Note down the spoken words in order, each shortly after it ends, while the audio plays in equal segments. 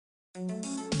Oh,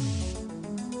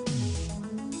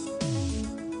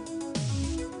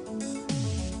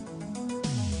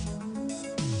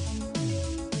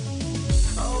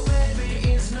 baby,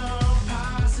 it's not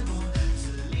possible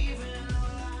to leave it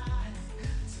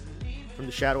From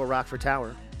the shadow of Rockford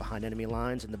Tower, behind enemy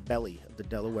lines in the belly of the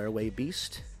Delaware Way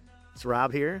Beast, it's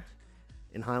Rob here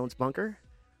in Highlands Bunker.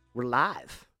 We're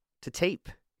live to tape.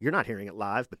 You're not hearing it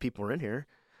live, but people are in here.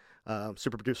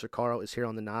 Super producer Carl is here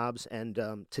on the knobs, and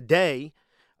today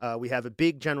we have a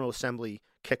big General Assembly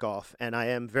kickoff, and I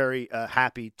am very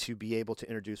happy to be able to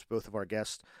introduce both of our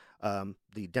guests,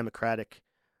 the Democratic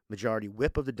Majority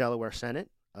Whip of the Delaware Senate,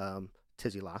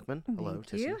 Tizzy Lockman. Hello, Thank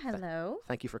Tizzy. you. Hello.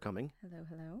 Thank you for coming. Hello,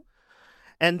 hello.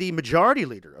 And the Majority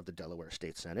Leader of the Delaware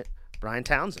State Senate, Brian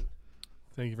Townsend.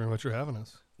 Thank you very much for having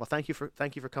us. Well, thank you for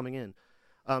coming in.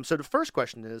 So the first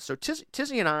question is: so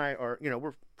Tizzy and I are,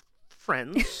 we're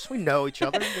friends. We know each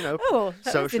other, Oh, that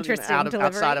was socially, interesting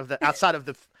delivery.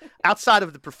 outside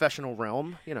of the professional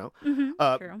realm,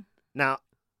 Mhm, true. Now,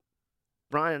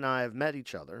 Brian and I have met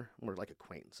each other. We're like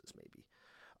acquaintances, maybe.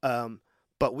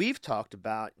 But we've talked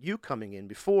about you coming in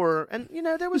before, and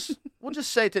there was. We'll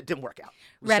just say it didn't work out.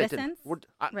 We'll say it didn't- Reticence?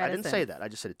 I didn't say that. I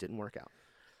just said it didn't work out.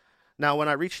 Now, when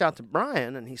I reached out to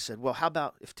Brian and he said, "Well, how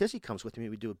about if Tizzy comes with me,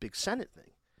 we do a big Senate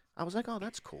thing?" I was like, "Oh,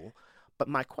 that's cool." But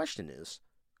my question is,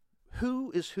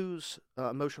 who is whose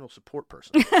emotional support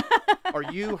person? Are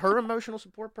you her emotional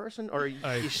support person, or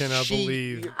I is cannot she-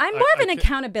 believe. I'm more of an can't-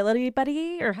 accountability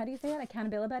buddy, or how do you say that?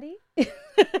 Accountability buddy?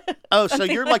 Oh, so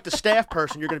you're like the staff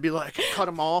person. You're going to be like, cut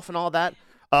them off and all that.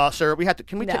 Sir, we have to.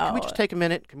 Can we No. just take a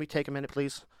minute? Can we take a minute,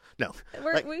 please? No.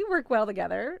 Like- We work well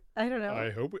together. I don't know. I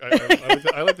hope.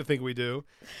 I like to think we do.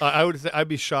 I would say I'd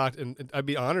be shocked and I'd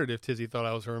be honored if Tizzy thought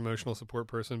I was her emotional support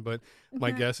person. But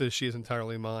my guess is she is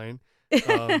entirely mine,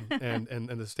 and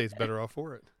the state's better off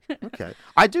for it. Okay.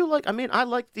 I do like. I mean, I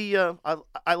like the.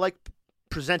 I like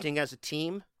presenting as a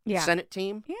team. Yeah. Senate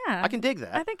team. Yeah. I can dig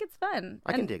that. I think it's fun.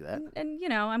 I can dig that. And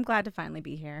I'm glad to finally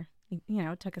be here.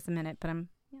 It took us a minute, but I'm.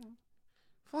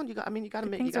 Fun. You got. I mean, you got to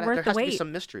make. Things You are gotta, worth there the has to be wait.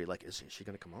 some mystery. Like, is she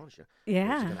going to come on? Is she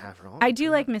Yeah. going to have her on? I do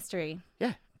like mystery.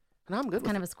 Yeah. And I'm good It's with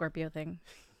kind it. of a Scorpio thing.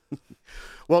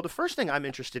 Well, the first thing I'm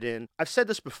interested in, I've said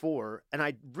this before, and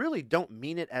I really don't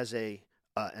mean it as in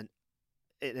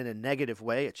a negative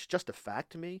way. It's just a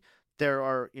fact to me. There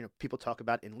are, people talk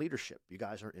about in leadership. You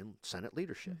guys are in Senate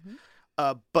leadership,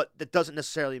 but that doesn't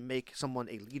necessarily make someone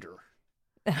a leader.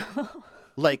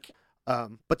 Like,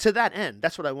 but to that end,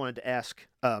 that's what I wanted to ask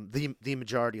the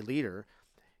majority leader.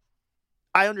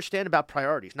 I understand about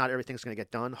priorities. Not everything's going to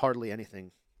get done. Hardly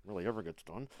anything really ever gets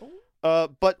done.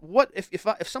 But what if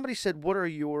somebody said, what are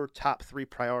your top 3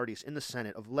 priorities in the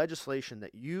Senate of legislation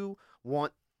that you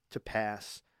want to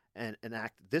pass and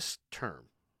enact this term?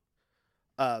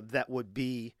 That would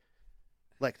be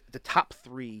like the top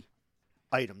 3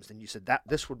 items, and you said that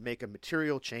this would make a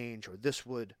material change, or this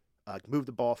would move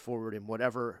the ball forward in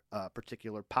whatever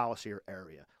particular policy or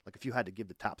area. Like if you had to give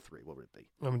the top 3, what would it be?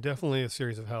 Definitely a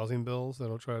series of housing bills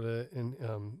that'll try to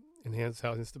enhance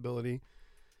housing stability,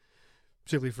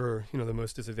 particularly for the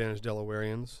most disadvantaged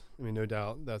Delawareans. I mean, no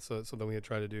doubt that's something we had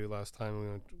tried to do last time. We're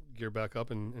going to gear back up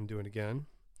and do it again.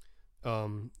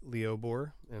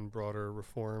 LEOBOR and broader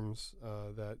reforms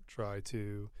that try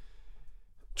to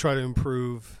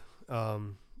improve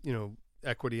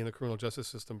equity in the criminal justice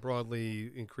system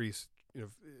broadly, increase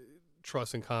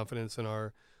trust and confidence in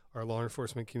our law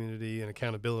enforcement community, and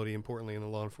accountability, importantly, in the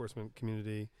law enforcement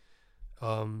community.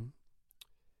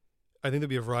 I think there'll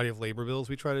be a variety of labor bills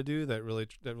we try to do that really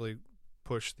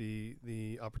push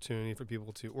the opportunity for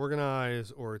people to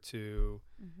organize, or to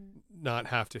not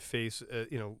have to face,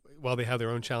 while they have their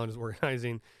own challenges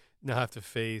organizing, not have to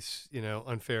face,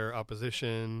 unfair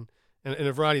opposition, and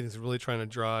a variety of things. Really trying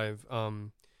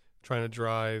to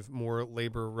drive more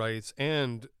labor rights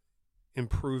and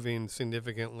improving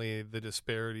significantly the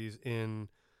disparities in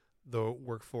the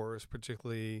workforce,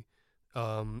 particularly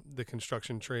the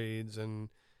construction trades, and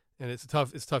it's a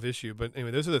tough issue. But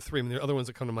anyway, those are the 3. I mean, there are other ones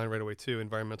that come to mind right away too.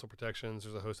 Environmental protections.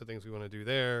 There's a host of things we want to do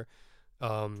there.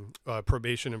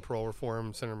 Probation and parole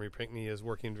reform. Senator Marie Pinckney is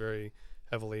working very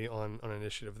heavily on an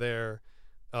initiative there.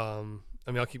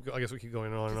 I guess we keep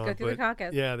going on and on. Go through the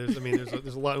caucus. Yeah, there's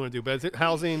a lot we want to do. But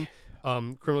housing,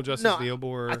 criminal justice,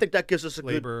 LEOBOR. I think that gives us a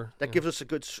labor. gives us a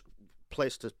good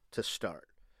place to start,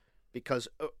 because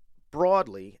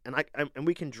broadly, and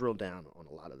we can drill down on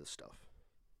a lot of this stuff.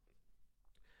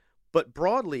 But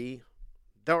broadly,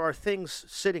 there are things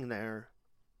sitting there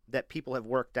that people have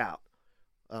worked out.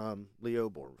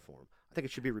 LEOBOR reform. I think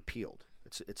it should be repealed.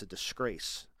 It's a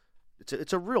disgrace.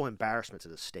 It's a real embarrassment to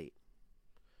the state.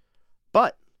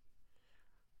 But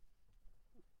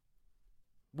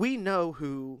we know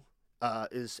who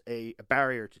is a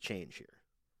barrier to change here.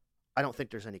 I don't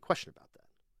think there's any question about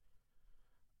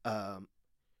that.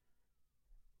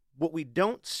 What we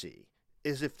don't see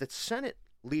is if the Senate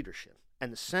leadership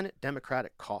and the Senate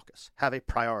Democratic caucus have a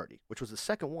priority, which was the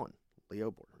second one,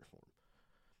 Leo border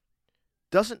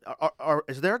reform.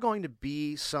 Is there going to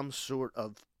be some sort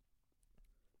of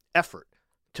effort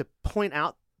to point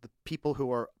out the people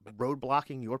who are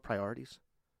roadblocking your priorities?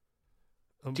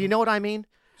 Do you know what I mean?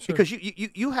 Sure. Because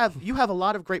you have a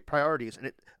lot of great priorities,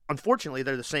 and unfortunately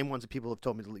they're the same ones that people have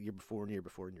told me the year before and year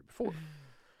before and year before,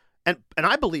 and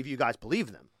I believe you guys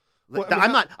believe them. Well, I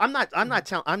mean,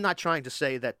 I'm not trying to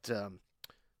say that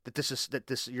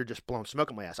that you're just blowing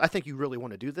smoke in my ass. I think you really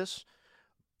want to do this,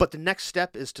 but the next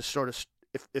step is to sort of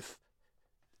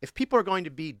if people are going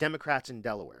to be Democrats in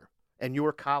Delaware and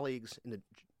your colleagues in the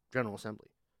General Assembly,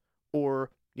 or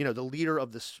the leader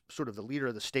of this the leader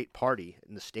of the state party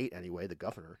in the state anyway, the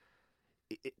governor,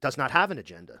 it does not have an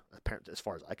agenda, apparently, as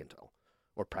far as I can tell,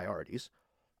 or priorities,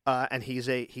 and he's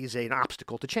an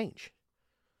obstacle to change.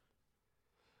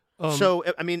 So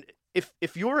I mean,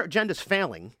 if your agenda's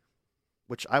failing,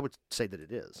 which I would say that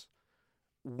it is,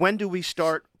 when do we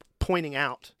start pointing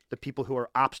out the people who are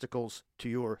obstacles to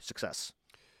your success?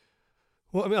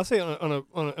 Well, I mean, I'll say on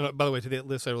a by the way, to that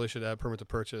list, I really should add permit to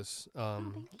purchase.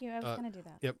 Thank you. I was going to do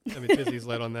that. Yep. I mean, Tizzy's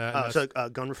led on that.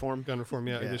 and Gun reform. gun reform,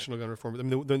 yeah, Yeah. additional gun reform. I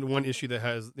mean, the one issue that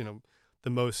has the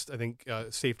most, I think,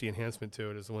 safety enhancement to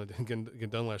it is the one that didn't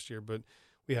get done last year. But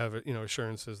we have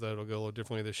assurances that it'll go a little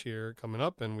differently this year coming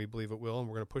up, and we believe it will, and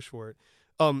we're going to push for it.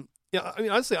 Yeah, I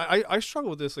mean, honestly, I struggle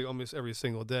with this like almost every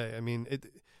single day. I mean,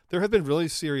 there have been really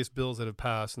serious bills that have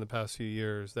passed in the past few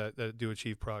years that do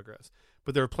achieve progress.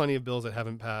 But there are plenty of bills that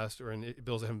haven't passed or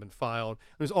bills that haven't been filed.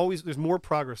 There's more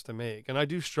progress to make, and I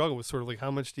do struggle with sort of like how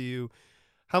much do you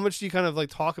kind of like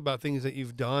talk about things that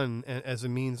you've done as a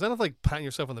means, not of like patting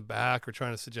yourself on the back or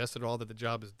trying to suggest at all that the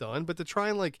job is done, but to try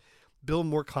and like build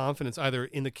more confidence either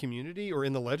in the community or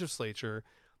in the legislature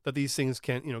that these things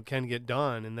can get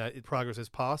done and that progress is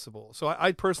possible. So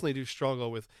I personally do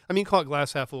struggle with, call it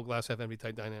glass half full, glass half empty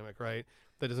type dynamic, right?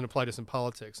 That doesn't apply just in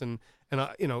politics. And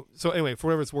I, so anyway, for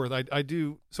whatever it's worth, I like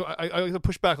to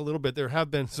push back a little bit. There have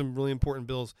been some really important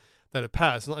bills that have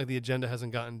passed. It's not like the agenda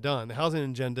hasn't gotten done. The housing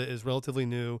agenda is relatively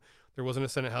new. There wasn't a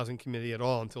Senate Housing Committee at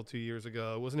all until 2 years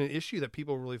ago. It wasn't an issue that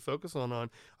people really focus on.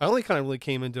 I only kind of really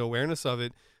came into awareness of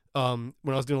it when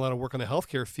I was doing a lot of work on the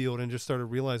healthcare field and just started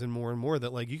realizing more and more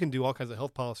that like you can do all kinds of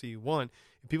health policy you want.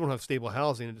 If people don't have stable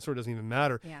housing, it sort of doesn't even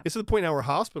matter. Yeah. It's to the point now where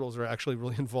hospitals are actually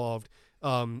really involved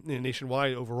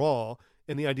nationwide overall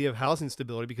in the idea of housing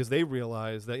stability because they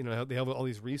realize that they have all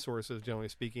these resources, generally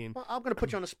speaking. Well, I'm going to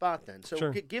put you on the spot then. So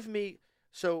Sure. give me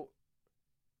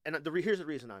and here's the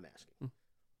reason I'm asking,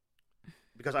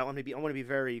 because I want to be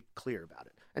very clear about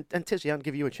it. And Tizzy, I'll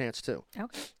give you a chance too.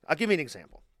 Okay. I'll give you an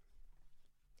example.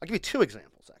 I'll give you two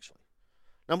examples actually.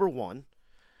 Number one,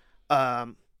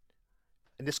 and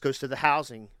this goes to the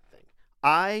housing thing.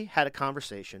 I had a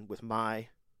conversation with my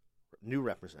new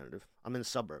representative. I'm in the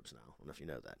suburbs now. I don't know if you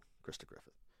know that, Krista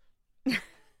Griffith.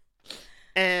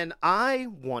 And I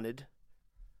wanted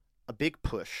a big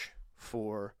push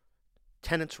for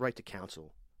tenants' right to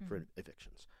counsel for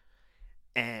evictions.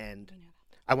 And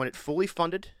I want it fully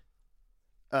funded.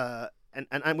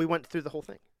 And we went through the whole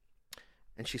thing.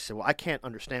 And she said, well, I can't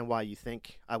understand why you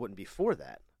think I wouldn't be for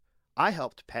that. I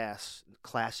helped pass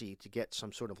Class E to get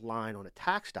some sort of line on a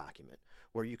tax document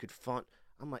where you could fund.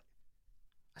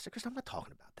 I said, Chris, I'm not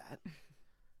talking about that.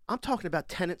 I'm talking about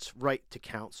tenants' right to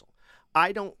counsel.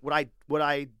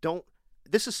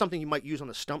 This is something you might use on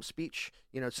a stump speech.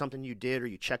 It's something you did or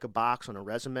you check a box on a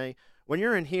resume. When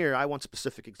you're in here, I want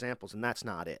specific examples, and that's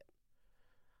not it.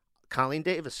 Colleen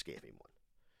Davis gave me one.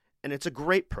 And it's a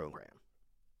great program.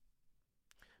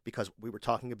 Because we were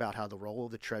talking about how the role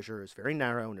of the treasurer is very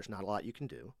narrow and there's not a lot you can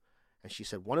do. And she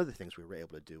said one of the things we were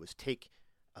able to do was take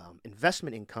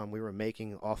investment income we were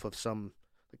making off of some,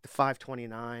 like the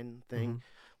 529 thing.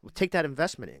 We'll take that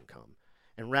investment income,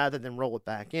 and rather than roll it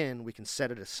back in, we can set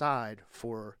it aside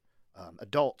for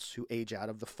adults who age out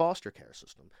of the foster care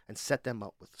system and set them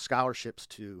up with scholarships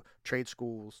to trade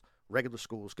schools, regular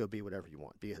schools, go be whatever you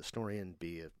want. Be a historian,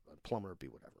 be a plumber, be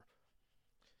whatever.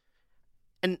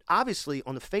 And obviously,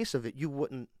 on the face of it, you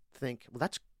wouldn't think, well,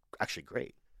 that's actually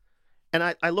great. And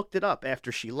I looked it up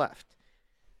after she left.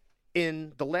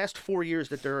 In the last 4 years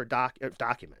that there are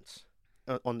documents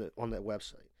on the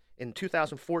website, in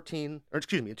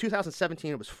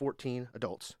 2017, it was 14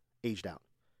 adults aged out.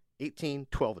 18,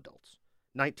 12 adults.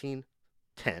 19,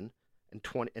 10, and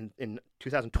 20. And in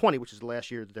 2020, which is the last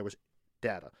year that there was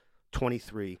data,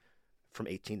 23 from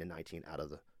 18 to 19 out of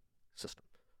the system.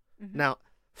 Now,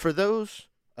 for those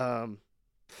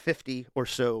 50 or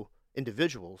so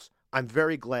individuals, I'm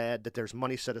very glad that there's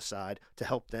money set aside to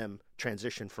help them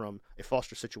transition from a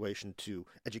foster situation to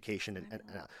education, and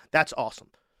that's awesome.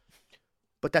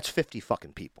 But that's 50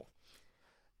 fucking people.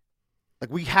 Like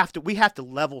we have to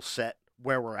level set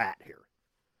where we're at here.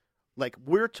 Like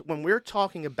when we're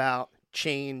talking about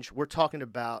change, we're talking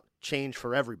about change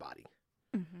for everybody.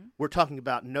 We're talking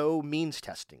about no means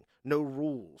testing, no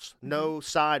rules, no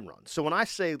side runs. So when I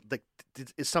say like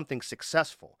is something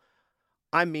successful,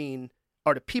 I mean,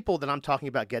 are the people that I'm talking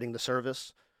about getting the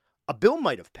service? A bill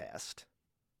might have passed,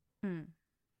 and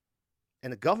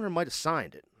the governor might have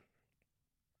signed it,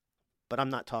 but I'm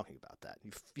not talking about that.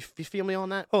 You feel me on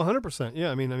that? Oh, 100%. Yeah,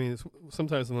 I mean, it's,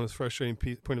 sometimes the most frustrating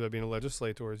point about being a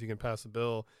legislator is you can pass a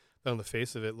bill that on the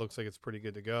face of it looks like it's pretty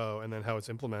good to go, and then how it's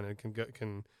implemented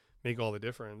can make all the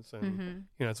difference. And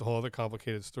it's a whole other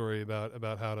complicated story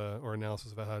about how to, or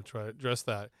analysis about how to try to address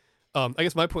that. I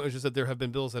guess my point was just that there have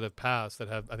been bills that have passed that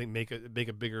have, I think, make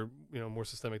a bigger, more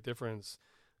systemic difference.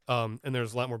 And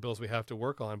there's a lot more bills we have to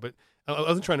work on. But I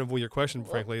wasn't trying to avoid your question,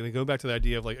 frankly. Like, go back to the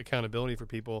idea of like accountability for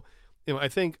people. I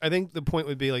think the point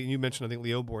would be, like you mentioned, I think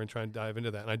Leo Bohr, and trying to dive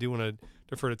into that. And I do want to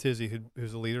defer to Tizzy,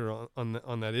 who's a leader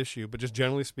on that issue. But just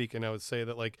generally speaking, I would say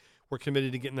that like we're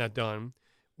committed to getting that done.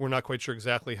 We're not quite sure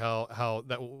exactly what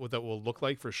that will look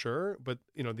like for sure. But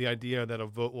the idea that a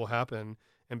vote will happen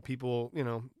and people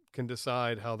can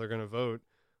decide how they're going to vote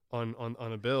on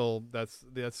a bill, that's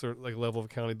sort of like a level of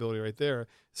accountability right there.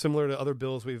 Similar to other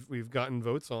bills we've gotten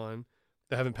votes on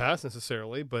that haven't passed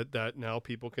necessarily, but that now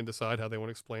people can decide how they want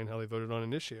to explain how they voted on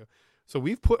an issue. So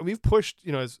we've pushed,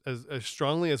 as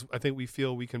strongly as I think we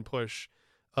feel we can push,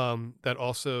 that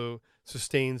also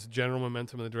sustains general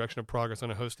momentum in the direction of progress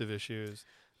on a host of issues.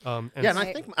 And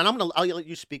I think, and I'll let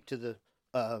you speak to the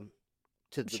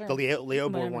Leo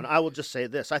Bohr one. I will just say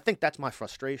this: I think that's my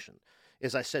frustration.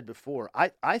 As I said before,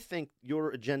 I think your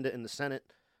agenda in the Senate,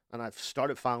 and I've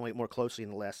started following it more closely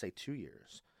in the last, say, 2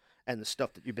 years, and the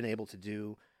stuff that you've been able to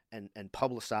do and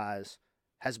publicize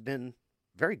has been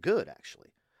very good, actually.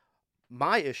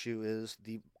 My issue is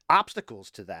the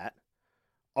obstacles to that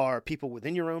are people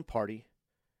within your own party,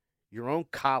 your own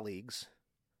colleagues,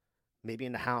 maybe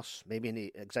in the House, maybe in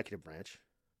the executive branch,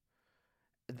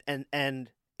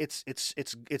 and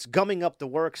it's gumming up the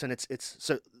works, and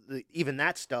even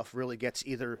that stuff really gets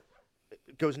either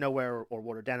goes nowhere or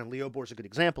watered down. And Leo Bohr's a good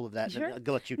example of that. Sure. And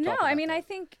I'll let you talk No, about I mean, that. I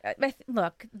think,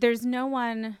 look, there's no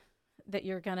one that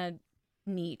you're going to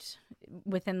meet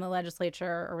within the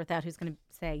legislature or without who's going to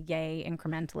say, yay,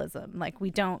 incrementalism. Like,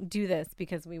 we don't do this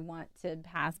because we want to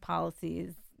pass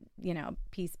policies,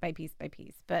 piece by piece by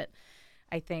piece. But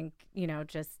I think,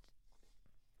 just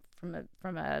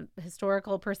from a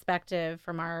historical perspective,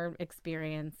 from our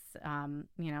experience,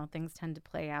 things tend to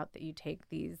play out that you take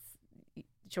these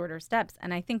shorter steps.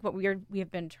 And I think what we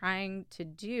have been trying to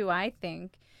do, I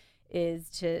think, is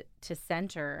to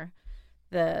center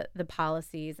the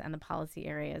policies and the policy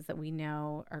areas that we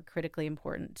know are critically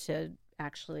important to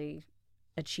actually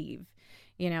achieve.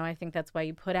 I think that's why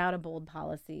you put out a bold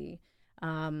policy,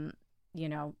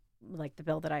 like the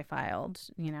bill that I filed,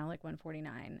 like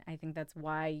 149. I think that's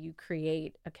why you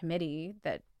create a committee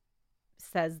that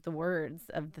says the words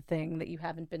of the thing that you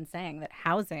haven't been saying, that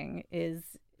housing is,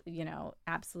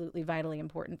 absolutely vitally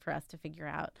important for us to figure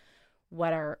out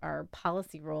what our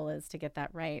policy role is to get that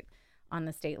right on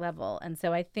the state level. And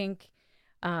so I think,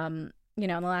 in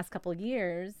the last couple of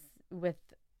years with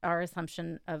our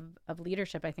assumption of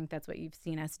leadership, I think that's what you've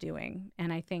seen us doing.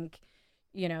 And I think,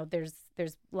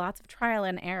 there's lots of trial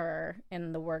and error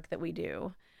in the work that we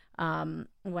do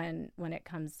when it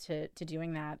comes to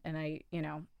doing that. And I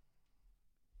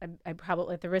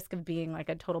probably, at the risk of being like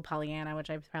a total Pollyanna,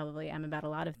 which I probably am about a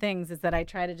lot of things, is that I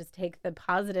try to just take the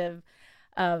positive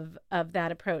of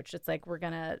that approach. It's like, we're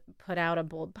going to put out a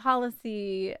bold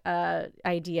policy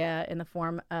idea in the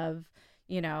form of,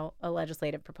 a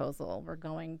legislative proposal. We're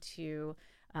going to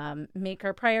make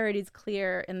our priorities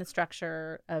clear in the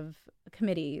structure of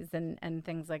committees and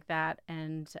things like that,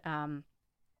 and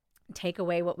take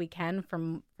away what we can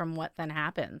from what then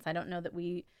happens. I don't know that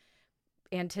we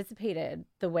anticipated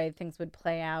the way things would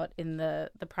play out in the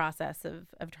process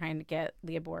of trying to get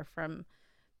Leo Bohr from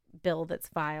bill that's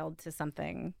filed to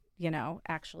something,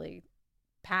 actually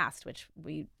passed, which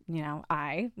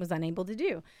I was unable to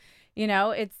do.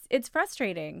 It's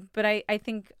frustrating, but I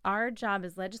think our job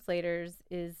as legislators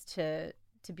is to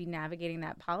be navigating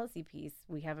that policy piece.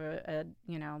 We have a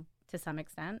to some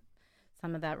extent,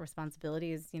 some of that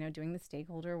responsibility is, doing the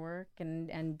stakeholder work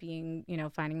and being,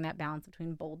 finding that balance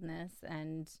between boldness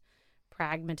and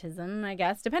pragmatism, I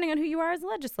guess, depending on who you are as a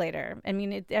legislator. I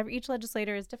mean, each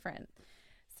legislator is different.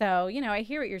 So, I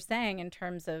hear what you're saying in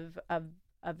terms of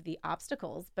the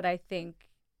obstacles, but I think,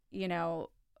 I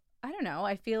don't know.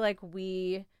 I feel like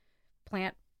we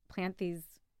plant these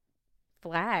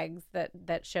flags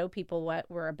that show people what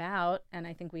we're about, and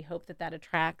I think we hope that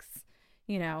attracts,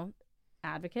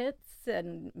 advocates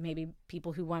and maybe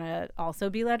people who want to also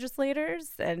be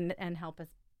legislators and help us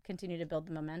continue to build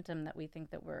the momentum that we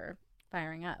think that we're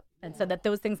firing up, and so that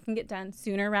those things can get done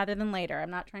sooner rather than later.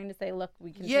 I'm not trying to say, look,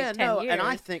 we can take 10 years.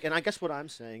 And I guess what I'm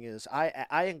saying is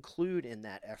I include in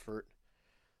that effort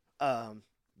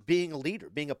being a leader,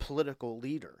 being a political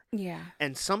leader. Yeah.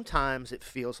 And sometimes it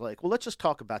feels like, well, let's just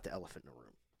talk about the elephant in the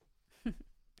room.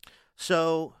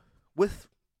 So with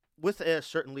a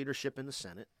certain leadership in the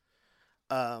Senate,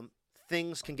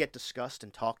 things can get discussed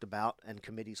and talked about, and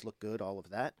committees look good, all of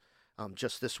that.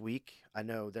 Just this week, I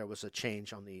know there was a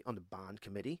change on the bond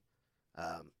committee.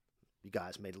 You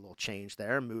guys made a little change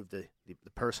there, moved the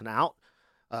person out.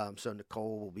 So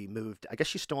Nicole will be moved. I guess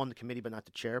she's still on the committee, but not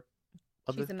the chair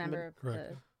of the She's a member of Correct.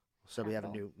 the So we have a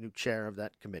Council. new chair of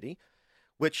that committee,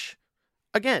 which,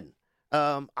 again,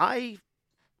 I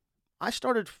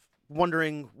started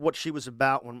wondering what she was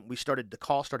about when the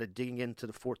call started digging into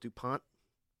the Fort DuPont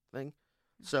thing.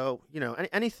 So,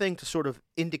 anything to sort of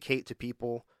indicate to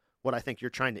people what I think you're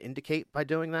trying to indicate by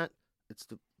doing that, it's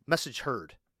the message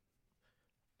heard.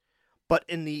 But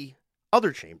in the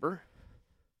other chamber,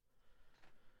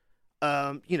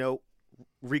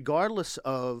 regardless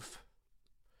of,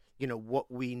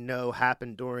 what we know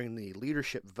happened during the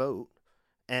leadership vote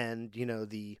and,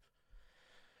 the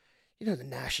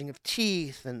gnashing of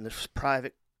teeth and the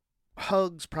private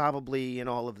hugs probably and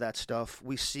all of that stuff,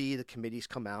 we see the committees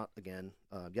come out again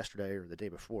yesterday or the day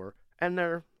before, and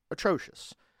they're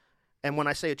atrocious. And when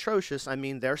I say atrocious, I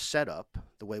mean they're set up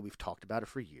the way we've talked about it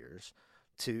for years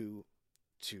to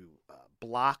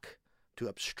block, to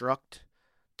obstruct,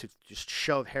 to just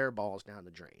shove hairballs down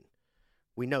the drain.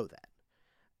 We know that.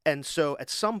 And so at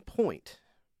some point,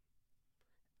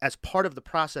 as part of the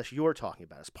process you're talking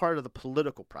about, as part of the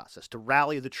political process, to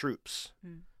rally the troops,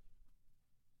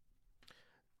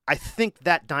 I think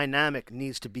that dynamic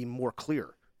needs to be more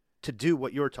clear to do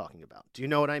what you're talking about. Do you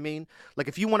know what I mean? Like,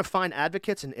 if you want to find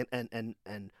advocates and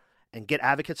get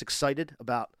advocates excited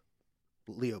about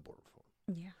Leo board reform,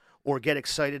 Yeah. or get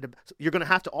excited, you're going to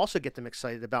have to also get them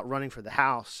excited about running for the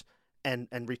House and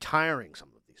retiring some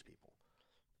of these people,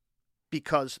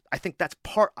 because I think that's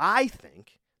part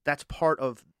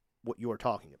of what you're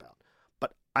talking about.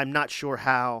 But I'm not sure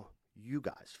how you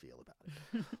guys feel about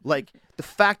it. Like, the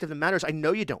fact of the matter is, I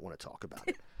know you don't want to talk about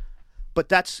it,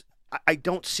 but I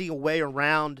don't see a way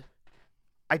around.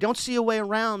 I don't see a way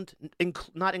around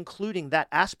not including that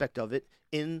aspect of it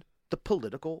in the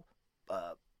political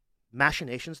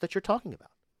machinations that you're talking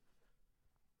about.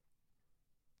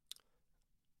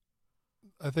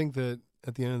 I think that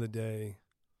at the end of the day,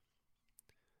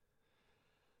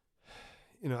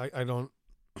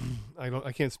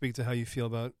 I can't speak to how you feel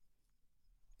about,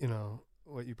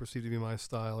 what you perceive to be my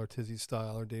style or Tizzy's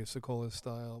style or Dave Sicola's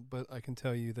style, but I can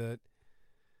tell you that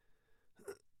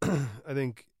I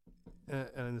think,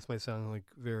 and this might sound like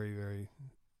very, very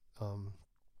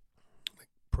like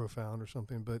profound or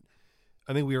something, but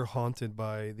I think we are haunted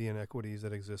by the inequities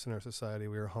that exist in our society.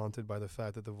 We are haunted by the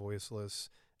fact that the voiceless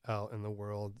out in the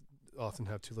world often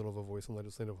have too little of a voice in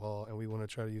legislative hall, and we want to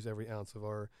try to use every ounce of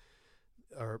our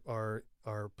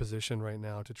position right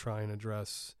now to try and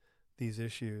address these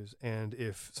issues. And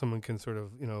if someone can sort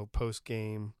of, post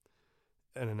game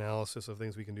an analysis of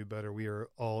things we can do better, we are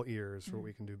all ears for what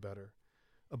we can do better.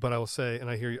 But I will say, and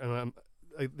I hear you, and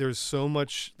there's so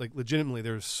much, like, legitimately,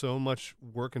 there's so much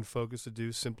work and focus to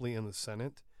do simply in the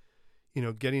Senate.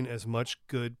 Getting as much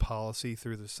good policy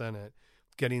through the Senate,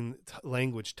 getting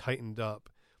language tightened up,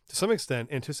 to some extent,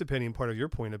 anticipating part of your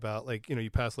point about, like,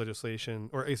 you pass legislation,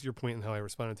 or at least your point and how I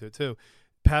responded to it too,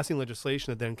 passing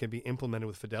legislation that then can be implemented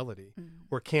with fidelity,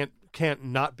 or can't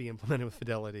not be implemented with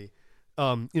fidelity.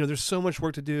 There's so much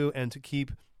work to do, and to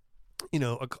keep,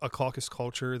 a caucus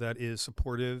culture that is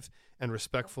supportive and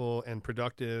respectful and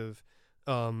productive,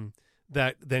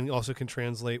 that then also can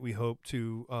translate, we hope,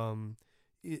 to,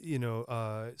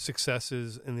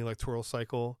 successes in the electoral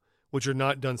cycle, which are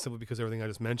not done simply because of everything I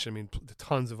just mentioned. I mean,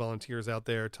 tons of volunteers out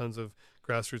there, tons of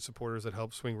grassroots supporters that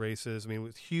help swing races. I mean, it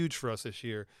was huge for us this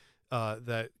year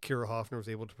that Kira Hoffner was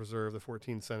able to preserve the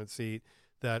 14th Senate seat,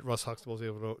 that Russ Huxtable was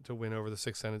able to win over the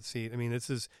 6th Senate seat. I mean, this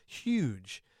is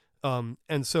huge.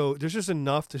 And so there's just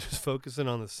enough to just focus in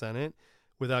on the Senate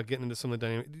without getting into some of the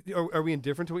dynamic. Are we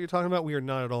indifferent to what you're talking about? We are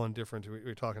not at all indifferent to what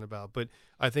you're talking about. But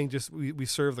I think just we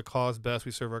serve the cause best.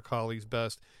 We serve our colleagues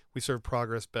best. We serve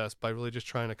progress best by really just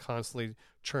trying to constantly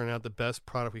churn out the best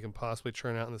product we can possibly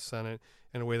churn out in the Senate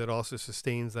in a way that also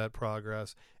sustains that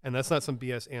progress. And that's not some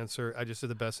BS answer. I just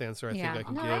did the best answer I think I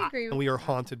can No, give. I agree And with we are that.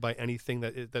 haunted by anything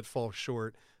that falls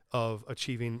short of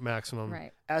achieving maximum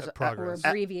Right. As Or progress.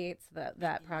 abbreviates that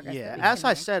progress. Yeah, that we as can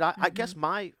I make. said, I Mhm. guess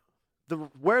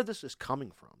where this is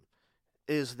coming from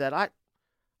is that I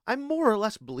more or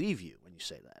less believe you when you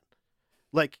say that.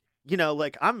 Like,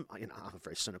 like I'm a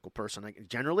very cynical person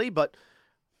generally, but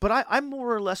I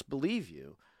more or less believe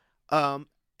you.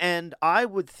 And I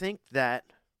would think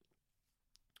that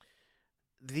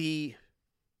the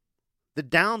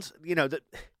downs, that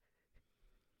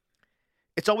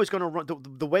it's always going to run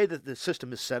the way that the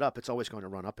system is set up. It's always going to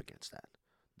run up against that.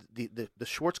 The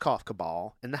Schwarzkopf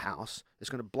cabal in the House is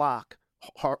going to block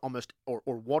almost or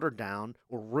water down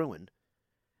or ruin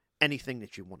anything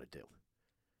that you want to do.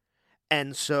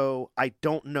 And so I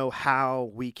don't know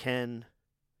how we can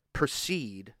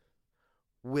proceed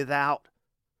without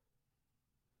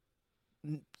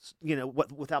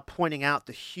without pointing out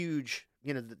the huge,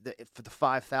 for the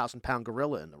 5,000-pound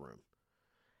gorilla in the room.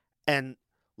 And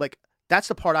like that's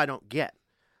the part I don't get.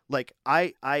 Like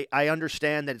I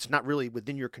understand that it's not really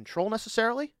within your control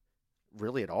necessarily,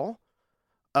 really at all.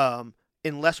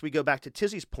 Unless we go back to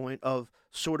Tizzy's point of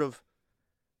sort of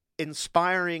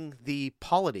inspiring the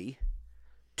polity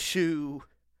to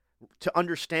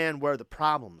understand where the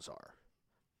problems are.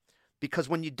 Because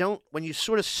when you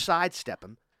sort of sidestep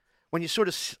them,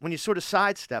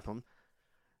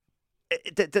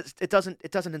 it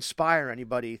doesn't inspire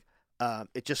anybody.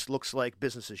 It just looks like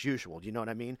business as usual. Do you know what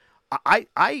I mean?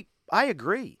 I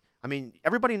agree. I mean,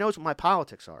 everybody knows what my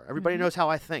politics are. Everybody knows how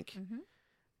I think.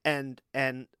 And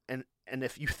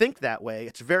if you think that way,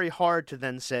 it's very hard to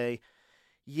then say,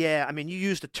 yeah, I mean, you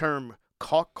used the term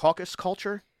caucus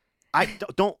culture. I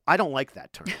don't like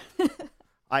that term.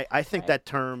 I think that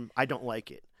term, I don't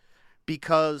like it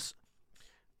because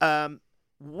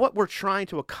what we're trying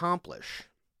to accomplish,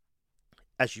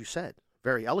 as you said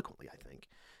very eloquently, I think,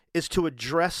 is to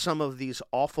address some of these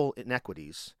awful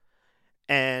inequities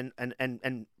and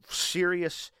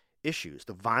serious issues,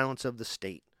 the violence of the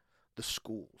state, the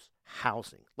schools,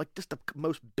 housing, like just the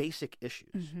most basic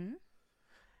issues.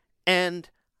 And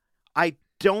I'm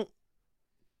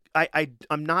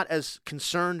not as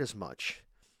concerned as much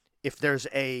if there's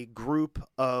a group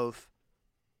of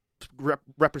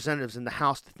representatives in the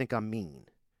House that think I'm mean.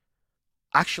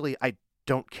 Actually, I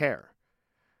don't care.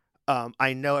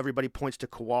 I know everybody points to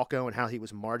Kowalko and how he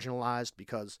was marginalized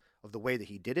because of the way that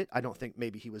he did it. I don't think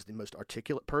maybe he was the most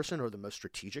articulate person or the most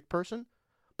strategic person,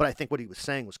 but I think what he was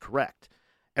saying was correct.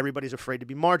 Everybody's afraid to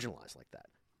be marginalized like that.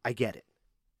 I get it.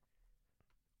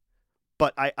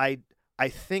 But I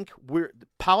think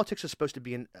politics is supposed to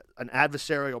be an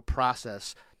adversarial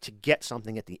process to get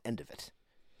something at the end of it.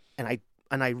 And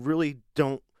I really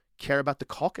don't care about the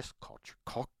caucus culture.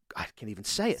 I can't even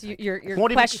say it. So you're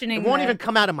questioning. It won't even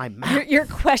come out of my mouth. You're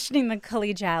questioning the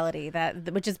collegiality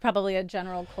which is probably a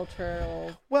general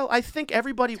cultural. Well, I think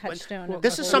everybody. Touchstone of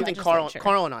This the is whole something Carl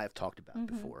legislature. and I have talked about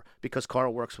before because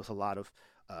Carl works with a lot of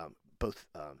both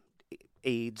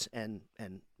aides and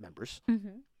members.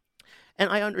 And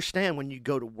I understand when you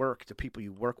go to work, the people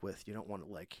you work with, you don't want to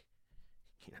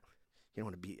you don't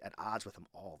want to be at odds with them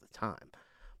all the time.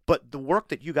 But the work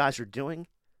that you guys are doing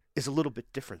is a little bit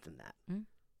different than that.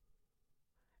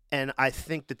 And I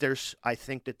think that there's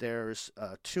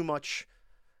too much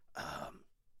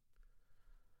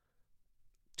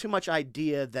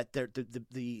idea that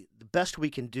the best we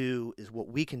can do is what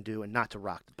we can do and not to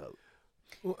rock the boat.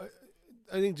 Well,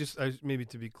 I think maybe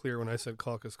to be clear, when I said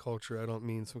caucus culture, I don't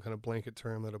mean some kind of blanket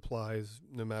term that applies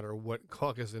no matter what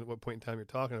caucus and at what point in time you're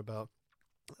talking about.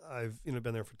 I've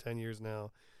been there for 10 years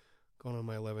now, going on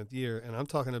my 11th year, and I'm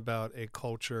talking about a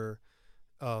culture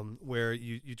where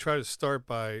you try to start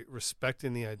by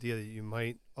respecting the idea that you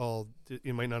might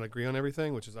not agree on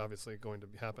everything, which is obviously going to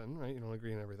happen, right? You don't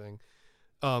agree on everything,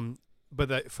 but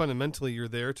that fundamentally you're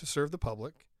there to serve the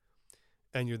public.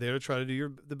 And you're there to try to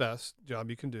do the best job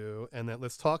you can do. And that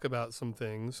let's talk about some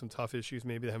things, some tough issues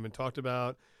maybe that haven't been talked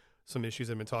about, some issues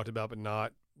that have been talked about but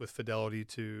not with fidelity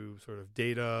to sort of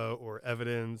data or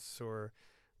evidence or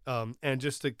and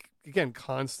just to, again,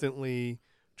 constantly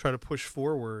try to push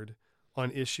forward on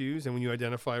issues. And when you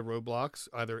identify roadblocks,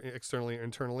 either externally or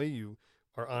internally, you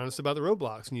are honest about the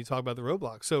roadblocks and you talk about the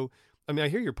roadblocks. So, I mean, I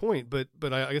hear your point, but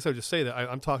I guess I would just say that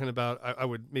I'm talking about, I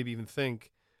would maybe even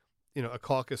think, a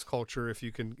caucus culture, if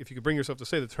you could bring yourself to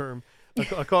say the term,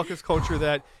 a caucus culture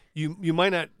that you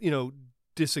might not,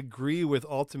 disagree with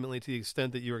ultimately to the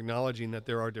extent that you're acknowledging that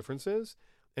there are differences.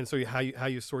 And so how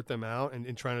you sort them out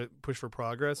and trying to push for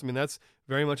progress. I mean, that's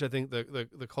very much, I think,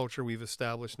 the culture we've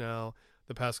established now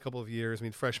the past couple of years. I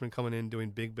mean, freshmen coming in doing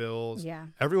big bills. Yeah.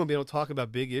 Everyone being able to talk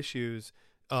about big issues.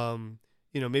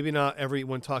 Maybe not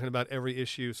everyone talking about every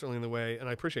issue, certainly in the way, and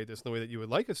I appreciate this, in the way that you would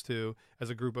like us to as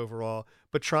a group overall,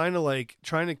 but trying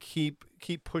to keep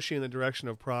pushing in the direction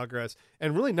of progress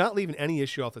and really not leaving any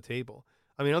issue off the table.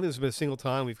 I mean, I don't think there's been a single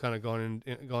time we've kind of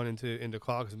gone into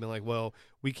caucus and been like, well,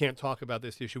 we can't talk about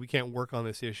this issue, we can't work on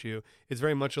this issue. It's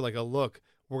very much like a look,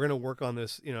 we're going to work on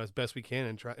this, as best we can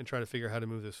and try to figure out how to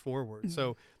move this forward. Mm-hmm.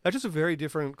 So that's just a very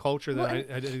different culture than I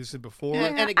existed before.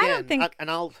 And I again, don't think-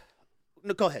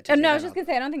 no, go ahead. No, TJ, I was just going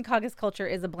to say, I don't think caucus culture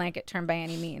is a blanket term by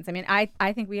any means. I mean,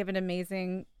 I think we have an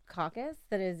amazing caucus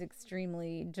that is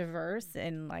extremely diverse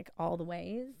in like all the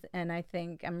ways. And I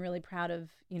think I'm really proud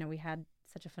of, we had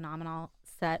such a phenomenal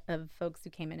set of folks who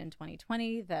came in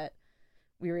 2020 that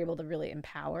we were able to really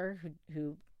empower,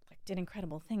 who like did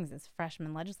incredible things as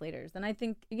freshman legislators. And I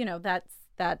think,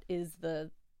 that is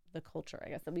the culture, I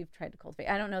guess, that we've tried to cultivate.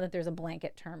 I don't know that there's a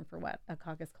blanket term for what a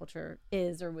caucus culture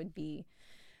is or would be.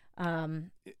 I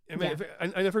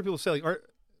know people say, like,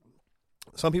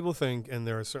 some people think, and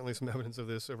there is certainly some evidence of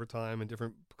this over time in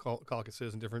different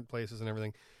caucuses and different places and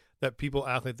everything, that people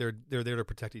act like they're there to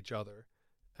protect each other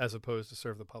as opposed to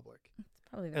serve the public.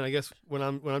 Probably And I guess what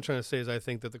I'm trying to say is I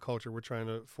think that the culture we're trying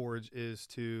to forge is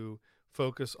to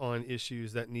focus on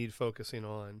issues that need focusing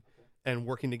on and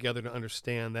working together to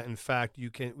understand that, in fact,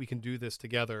 we can do this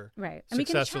together. right. And we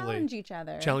can successfully. challenge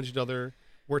each other.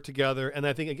 Work together. And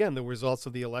I think, again, the results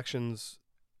of the elections,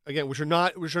 again, which are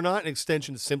not an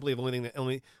extension simply of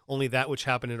only that which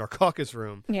happened in our caucus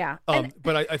room. Yeah.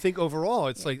 But I think overall,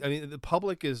 it's like, I mean, the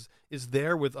public is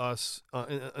there with us,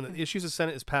 and issues the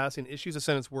Senate is passing, issues the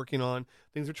Senate's working on,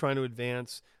 things we're trying to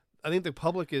advance. I think the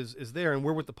public is there, and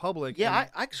we're with the public. Yeah,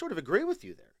 I sort of agree with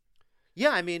you there.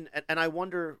 Yeah, I mean, and I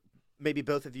wonder, maybe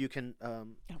both of you can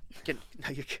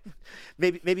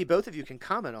maybe both of you can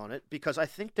comment on it, because I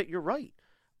think that you're right.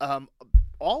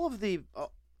 All of the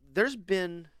there's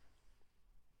been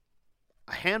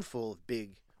a handful of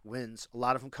big wins, a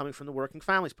lot of them coming from the Working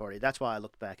Families Party. That's why I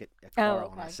looked back at Carl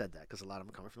when I said that, because a lot of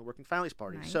them are coming from the Working Families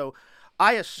Party. Nice. So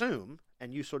I assume,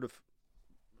 and you sort of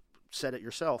said it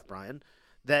yourself, Brian,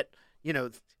 that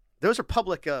those are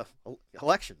public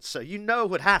elections, so you know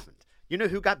what happened. You know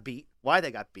who got beat, why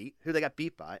they got beat, who they got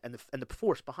beat by, and the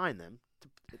force behind them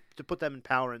to put them in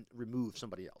power and remove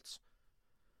somebody else.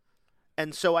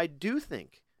 And so I do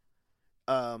think,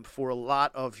 for a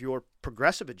lot of your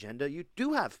progressive agenda, you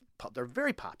do have they're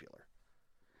very popular.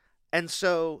 And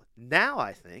so now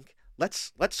I think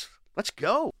let's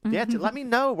go. Yeah, let me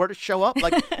know where to show up.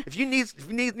 Like if you need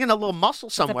a little muscle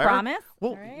somewhere. It's a promise.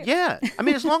 Well, All right. yeah. I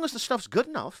mean, as long as the stuff's good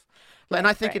enough, and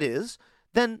I think right. it is,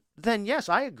 then yes,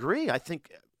 I agree. I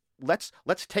think let's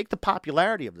take the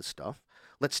popularity of this stuff.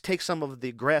 Let's take some of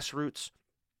the grassroots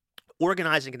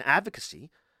organizing and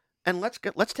advocacy, and let's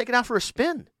take it out for a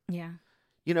spin. Yeah.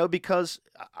 Because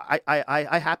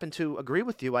I happen to agree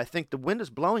with you. I think the wind is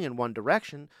blowing in one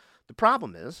direction. The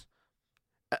problem is,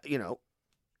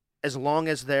 as long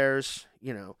as there's,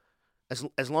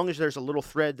 as long as there's a little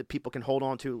thread that people can hold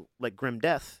on to, like grim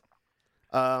death,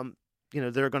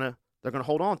 they're gonna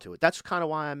hold on to it. That's kind of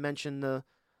why I mentioned the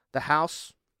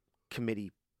House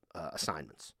committee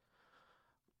assignments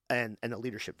and the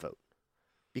leadership vote,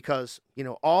 because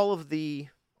all the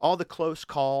close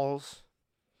calls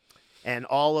and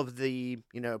all of the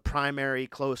primary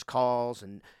close calls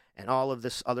and all of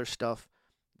this other stuff,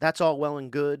 that's all well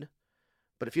and good,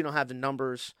 but if you don't have the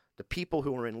numbers, the people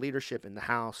who are in leadership in the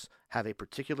House have a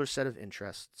particular set of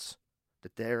interests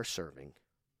that they're serving,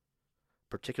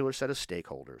 particular set of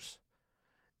stakeholders,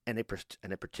 and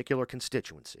a particular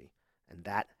constituency, and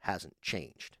that hasn't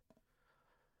changed.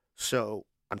 So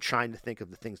I'm trying to think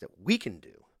of the things that we can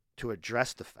do to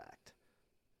address the fact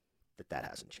that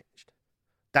hasn't changed.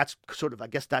 That's sort of, I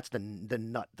guess that's the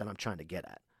nut that I'm trying to get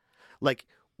at. Like,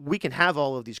 we can have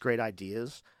all of these great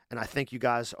ideas, and I think you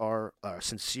guys are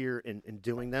sincere in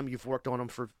doing them. You've worked on them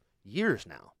for years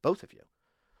now, both of you.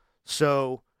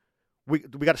 So we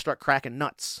got to start cracking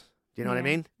nuts. Do you know what I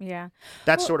mean? Yeah.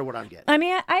 That's sort of what I'm getting. I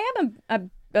mean, I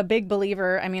am a big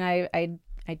believer. I mean,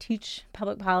 I teach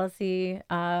public policy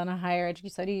on a higher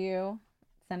education. So do you,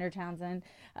 Senator Townsend.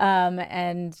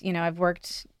 And, I've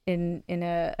worked in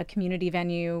a community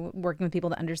venue working with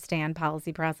people to understand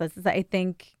policy processes. I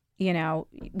think,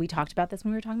 we talked about this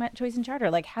when we were talking about choice and charter.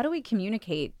 Like, how do we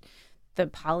communicate the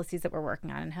policies that we're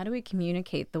working on, and how do we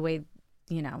communicate the way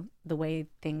the way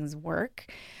things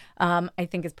work, I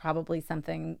think is probably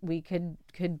something we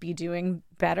could be doing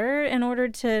better in order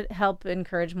to help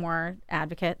encourage more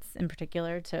advocates in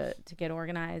particular to get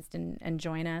organized and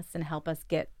join us and help us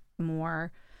get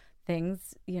more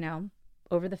things,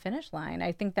 over the finish line.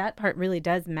 I think that part really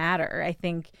does matter. I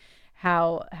think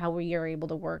how we are able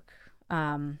to work,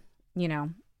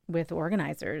 with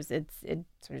organizers. It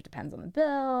sort of depends on the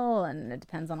bill and it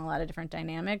depends on a lot of different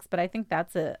dynamics. But I think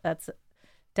that's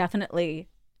definitely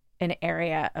an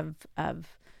area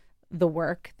of the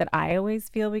work that I always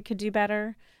feel we could do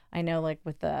better. I know, like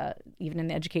with even in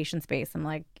the education space, I'm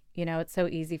like, it's so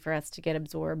easy for us to get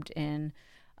absorbed in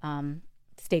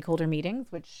stakeholder meetings,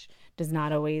 which does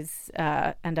not always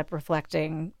end up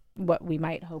reflecting what we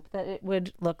might hope that it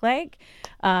would look like.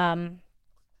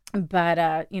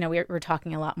 But we're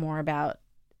talking a lot more about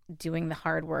doing the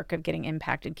hard work of getting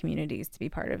impacted communities to be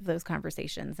part of those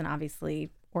conversations. And obviously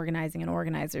organizing and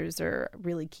organizers are a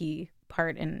really key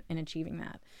part in achieving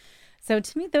that. So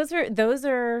to me, those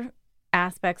are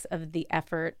aspects of the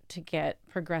effort to get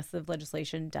progressive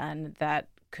legislation done that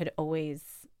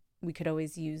we could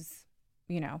always use,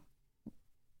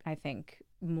 I think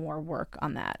more work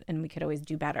on that, and we could always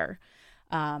do better.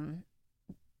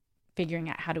 Figuring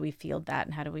out how do we field that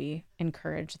and how do we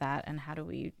encourage that and how do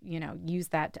we, use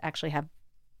that to actually have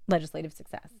legislative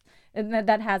success. And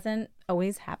that hasn't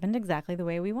always happened exactly the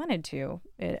way we wanted to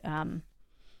in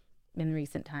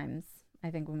recent times,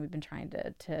 I think, when we've been trying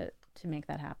to make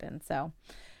that happen. So,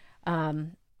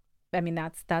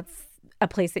 that's a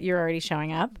place that you're already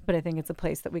showing up, but I think it's a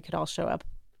place that we could all show up,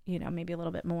 maybe a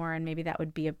little bit more, and maybe that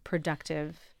would be a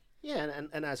productive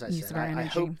and as I use said, of our I energy.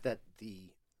 hope that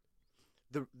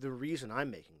the reason I'm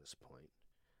making this point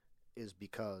is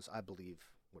because I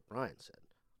believe what Brian said.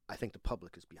 I think the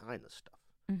public is behind this stuff.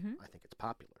 Mm-hmm. I think it's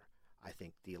popular. I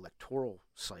think the electoral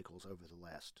cycles over the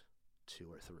last 2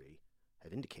 or 3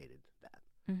 have indicated that.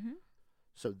 Mm-hmm.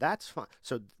 So that's fine.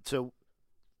 So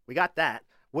we got that.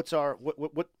 What's our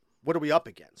what are we up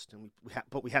against? And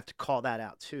we have to call that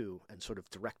out too and sort of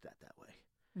direct that way.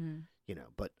 Mm.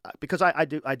 But because I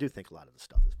do think a lot of the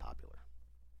stuff is popular.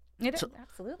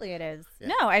 Absolutely, it is. Yeah.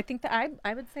 No, I think that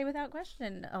I would say without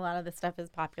question, a lot of this stuff is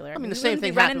popular. I mean, the we same wouldn't be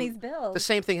thing running happened. these bills. The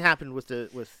same thing happened with the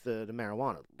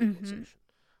marijuana legalization. Mm-hmm.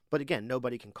 But again,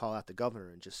 nobody can call out the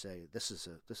governor and just say this is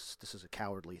a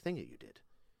cowardly thing that you did.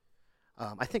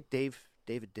 I think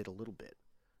David did a little bit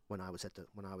when I was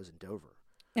in Dover.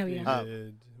 Oh yeah.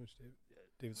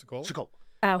 David Sokol? Sokol.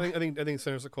 Oh. I think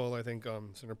Senator Sokol, I think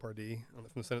Senator Pardee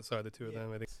from the Senate side, the two of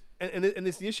them. I think, and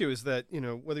the issue is that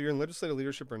whether you're in legislative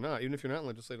leadership or not, even if you're not in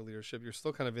legislative leadership, you're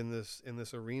still kind of in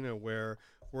this arena where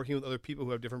working with other people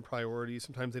who have different priorities.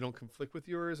 Sometimes they don't conflict with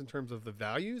yours in terms of the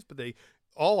values, but they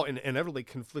all inevitably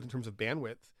conflict in terms of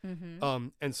bandwidth. Mm-hmm.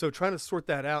 And so trying to sort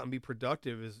that out and be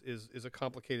productive is a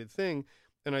complicated thing.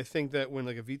 And I think that when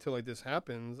like a veto like this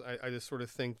happens, I just sort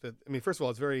of think that first of all,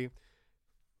 it's very.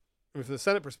 From the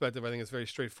Senate perspective, I think it's very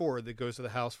straightforward. That goes to the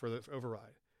House for the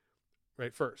override,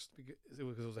 right? First, because it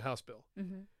was a House bill.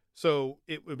 Mm-hmm. So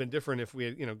it would have been different if we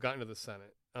had, gotten to the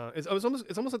Senate. It's almost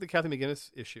like the Kathy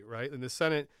McGinnis issue, right? And the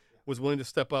Senate was willing to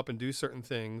step up and do certain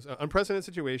things. Unprecedented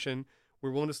situation.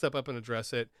 We're willing to step up and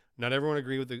address it. Not everyone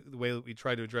agreed with the way that we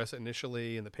tried to address it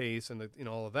initially and the pace and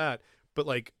all of that. But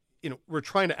we're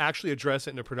trying to actually address it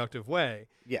in a productive way.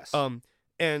 Yes.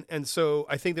 And so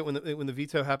I think that when the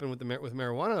veto happened with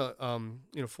marijuana,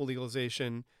 full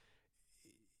legalization,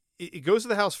 it goes to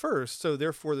the House first. So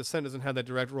therefore, the Senate doesn't have that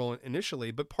direct role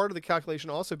initially. But part of the calculation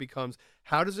also becomes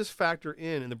how does this factor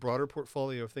in the broader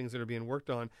portfolio of things that are being worked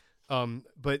on.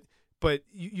 But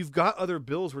you've got other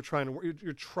bills we're trying to.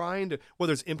 You're trying to,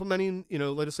 whether it's implementing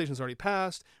legislation's already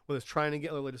passed, whether it's trying to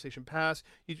get other legislation passed.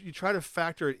 You try to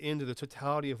factor it into the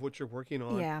totality of what you're working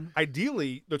on. Yeah.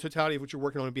 Ideally, the totality of what you're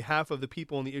working on behalf of the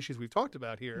people and the issues we've talked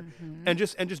about here, Mm-hmm. and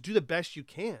just do the best you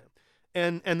can.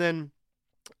 And then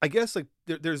I guess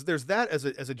there's that as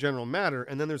a general matter,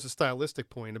 and then there's a stylistic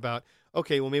point about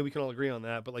okay, well maybe we can all agree on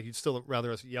that, but you'd still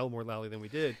rather us yell more loudly than we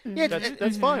did. Yeah,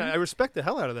 That's fine. I respect the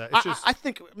hell out of that. It's just I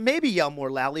think maybe yell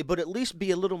more loudly, but at least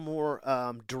be a little more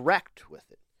direct with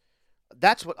it.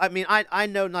 That's what I mean. I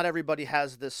know not everybody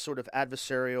has this sort of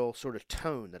adversarial sort of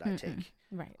tone that I take.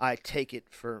 Right. I take it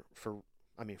for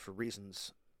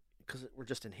reasons because we're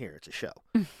just in here. It's a show.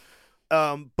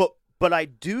 But I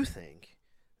do think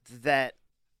that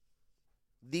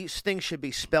these things should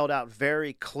be spelled out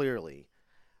very clearly.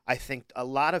 I think a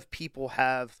lot of people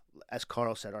have, as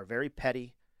Carl said, are very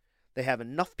petty. They have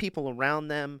enough people around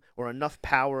them or enough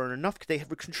power and they have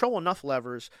control enough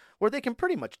levers where they can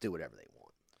pretty much do whatever they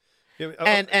want. Yeah,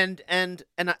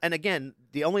 And again,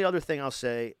 the only other thing I'll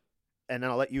say, and then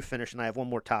I'll let you finish, and I have one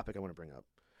more topic I want to bring up.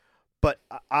 But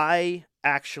I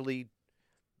actually,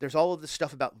 there's all of this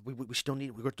stuff about we still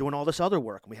need, we're doing all this other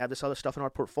work, and we have this other stuff in our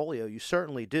portfolio. You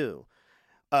certainly do.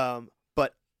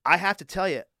 But I have to tell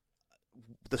you,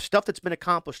 the stuff that's been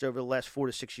accomplished over the last 4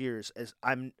 to 6 years is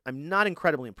I'm not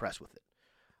incredibly impressed with it.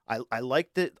 I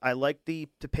like the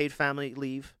paid family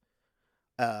leave.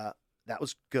 That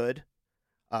was good.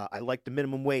 I like the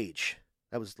minimum wage.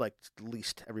 That was like the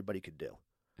least everybody could do.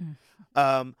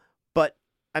 But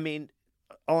I mean,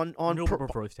 on renewable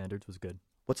portfolio standards was good.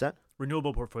 what's that?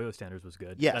 Renewable portfolio standards was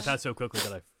good. Yes. That passed so quickly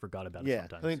that I forgot about Yeah.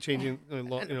 it sometimes. I think changing And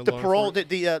law the parole, enforcement-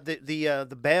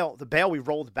 the bail we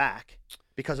rolled back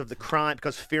because of the crime,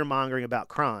 because fear mongering about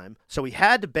crime. So we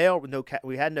had to bail with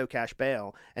we had no cash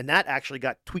bail, and that actually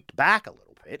got tweaked back a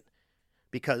little bit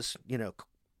because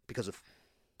because of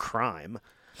crime.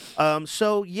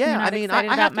 So yeah, You're not I mean, excited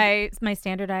I have about my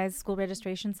standardized school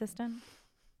registration system.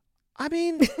 I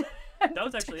mean, That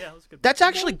was actually, that was a good. that's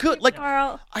actually good. Like,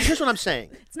 Carl, here's what I'm saying.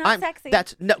 it's not sexy.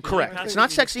 That's no Did you correct. pass It's the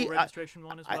not school sexy. registration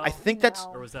one as well? I think that's.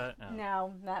 No. Or was that?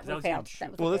 No, that That was failed. huge.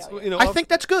 That was Well, a that's failure. I think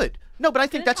that's good. No, but I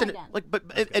think Gonna that's try an again. like. But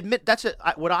That's good. admit that's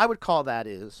what I would call that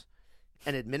is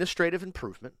an administrative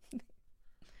improvement.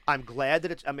 I'm glad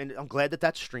that I'm glad that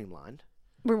that's streamlined.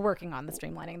 We're working on the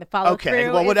streamlining. The follow Okay,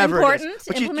 through well, whatever is it important. is.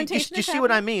 But you Implementation is see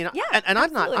what I happening. mean? Yeah, and I'm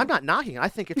absolutely. not knocking it. I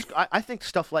think it's I think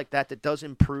stuff like that does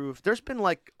improve. There's been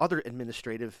like other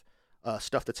administrative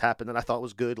stuff that's happened that I thought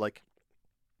was good. Like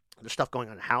there's stuff going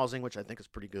on in housing, which I think is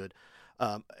pretty good.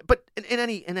 But in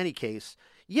any case,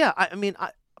 yeah.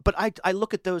 I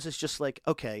look at those as just like,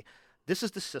 okay, this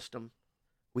is the system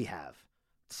we have.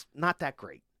 It's not that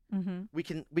great. Mm-hmm.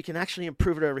 We can actually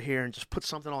improve it over here and just put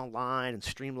something online and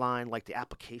streamline like the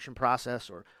application process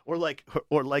or like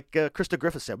Krista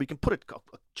Griffith said, we can put a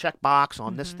check box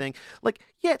on this Mhm. thing. Like,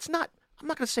 yeah, it's not. I'm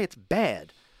not going to say it's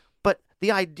bad, but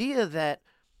the idea that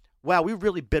wow, we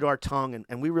really bit our tongue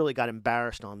and we really got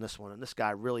embarrassed on this one, and this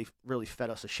guy really fed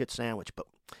us a shit sandwich, but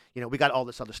we got all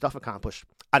this other stuff accomplished.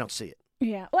 I don't see it.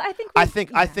 Yeah. Well,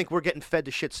 I think we're getting fed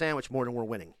the shit sandwich more than we're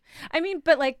winning. I mean,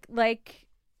 but like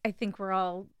I think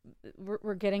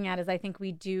we're getting at is I think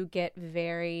we do get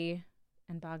very,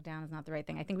 and bogged down is not the right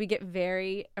thing. I think we get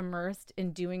very immersed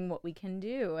in doing what we can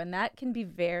do, and that can be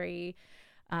very.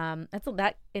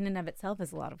 That in and of itself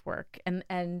is a lot of work, and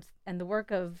the work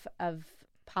of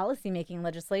policy making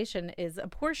legislation is a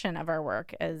portion of our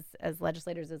work as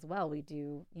legislators as well. We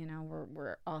do,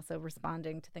 we're also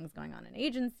responding to things going on in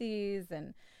agencies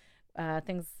and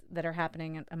things that are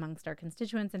happening amongst our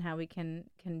constituents and how we can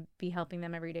be helping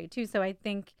them every day too. So I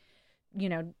think,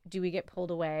 do we get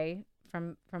pulled away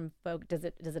from folk? Does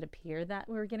it appear that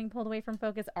we're getting pulled away from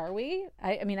focus? Are we?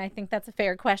 I mean, I think that's a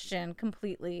fair question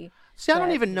completely. See, I don't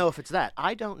But- even know if it's that.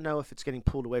 I don't know if it's getting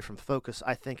pulled away from focus.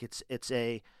 I think it's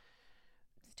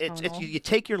tonal. you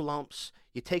take your lumps,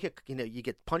 you take it, you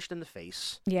get punched in the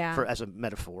face Yeah. as a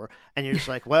metaphor, and you're just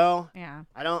like, well, Yeah.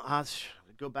 I'll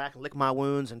go back and lick my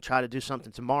wounds and try to do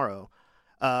something tomorrow.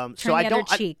 So Turn I the don't.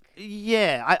 other cheek.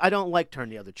 I don't like turn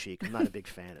the other cheek. I'm not a big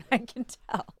fan of it. I can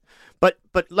tell. But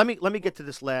let me get to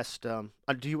this last. Do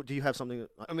you have something?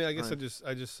 I mean, I guess Ryan?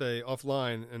 I just say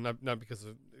offline, and not because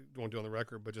of won't do on the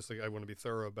record, but just like I want to be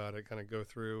thorough about it, kind of go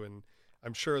through, and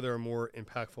I'm sure there are more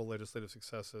impactful legislative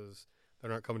successes that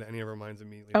aren't coming to any of our minds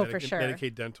immediately. Oh, for sure.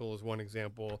 Medicaid dental is one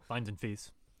example. Fines and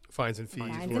fees. Fines and fees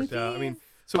Fines and worked out. I mean, fees.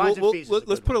 so Fines and fees is a let's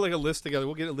good put one. like a list together.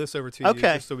 We'll get a list over to you,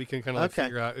 Okay. just so we can kind of Okay.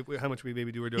 figure out how much we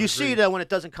maybe do or don't. You agree. see though when it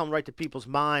doesn't come right to people's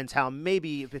minds, how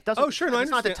maybe if it doesn't. Oh, sure, no, I if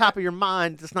it's not the understand. top of your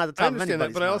mind. It's not the I top of understand that,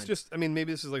 anybody's but I also mind. just, I mean,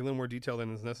 maybe this is like a little more detailed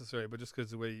than is necessary, but just because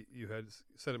the way you had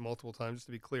said it multiple times, just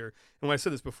to be clear, and when I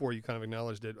said this before, you kind of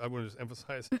acknowledged it. I want to just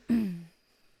emphasize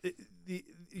the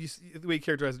way you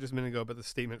characterized it just a minute ago about the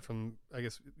statement from, I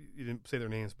guess you didn't say their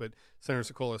names, but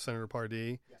Senator Sokola, Senator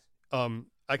Pardee. Yes.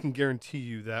 I can guarantee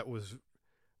you that was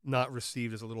not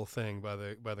received as a little thing by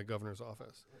the governor's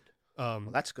office. Well,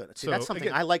 that's good. See, so, that's something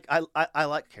again- I like. I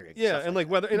like carrying. Yeah, stuff and like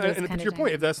like whether, and Those to kinda your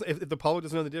point, dynamics. if the public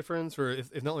doesn't know the difference, or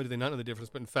if not only do they not know the difference,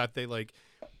 but in fact they like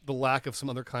the lack of some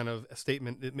other kind of a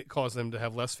statement, it may cause them to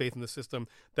have less faith in the system.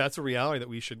 That's a reality that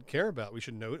we should care about. We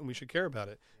should note and we should care about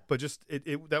it. But just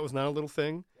that was not a little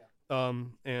thing,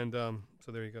 so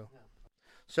there you go.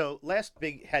 So last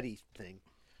big heady thing,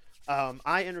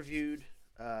 I interviewed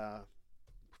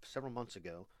several months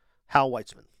ago Hal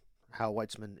Weitzman. Hal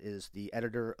Weitzman is the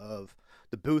editor of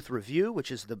the Booth Review, which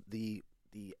is the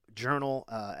journal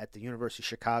at the University of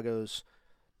Chicago's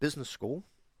Business School.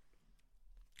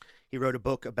 He wrote a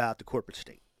book about the corporate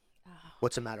state.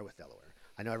 What's the matter with Delaware?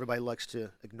 I know everybody likes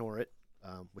to ignore it,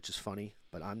 which is funny,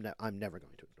 but I'm never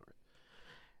going to ignore it.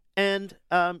 And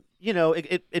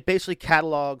it basically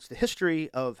catalogs the history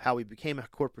of how we became a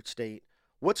corporate state,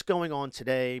 what's going on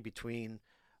today between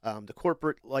the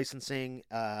corporate licensing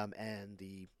and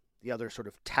the other sort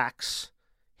of tax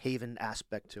haven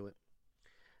aspect to it.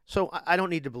 So I don't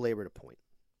need to belabor the point.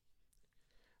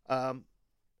 But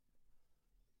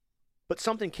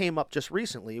something came up just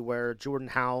recently where Jordan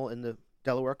Howell in the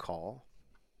Delaware Call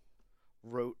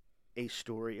wrote a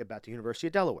story about the University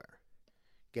of Delaware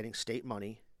getting state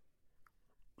money,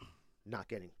 not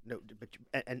getting no, but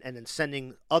and then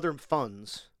sending other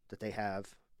funds that they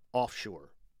have offshore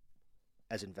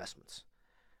as investments.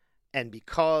 And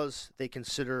because they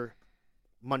consider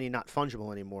money not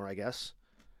fungible anymore, I guess,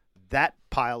 that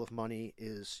pile of money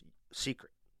is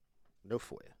secret. No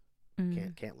FOIA.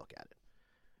 Can't look at it.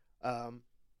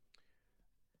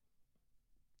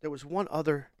 There was one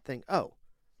other thing. Oh,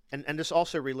 and this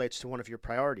also relates to one of your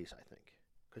priorities, I think,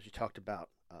 because you talked about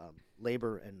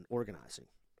labor and organizing.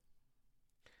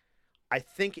 I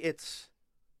think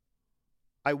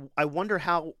I wonder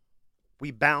how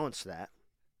we balance that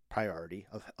priority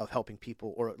of helping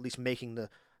people, or at least making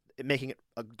it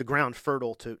the ground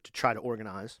fertile to try to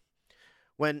organize,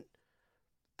 when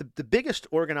the biggest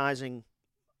organizing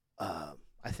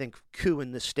I think coup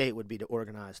in this state would be to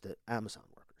organize the Amazon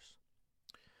workers.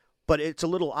 But it's a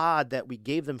little odd that we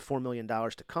gave them $4 million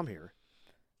to come here,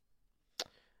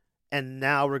 and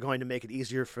now we're going to make it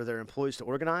easier for their employees to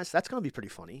organize. That's going to be pretty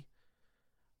funny.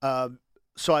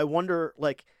 So I wonder,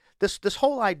 like, this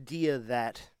whole idea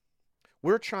that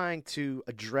we're trying to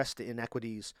address the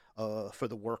inequities for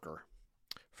the worker,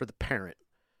 for the parent,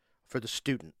 for the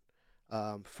student,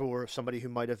 for somebody who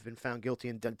might have been found guilty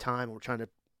and done time. We're trying to,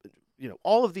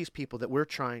 all of these people that we're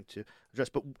trying to address.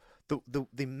 But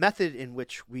the method in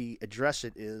which we address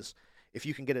it is, if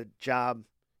you can get a job,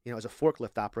 as a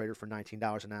forklift operator for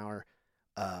 $19 an hour,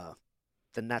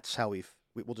 then that's how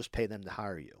we'll just pay them to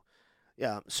hire you.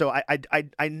 Yeah. So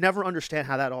I never understand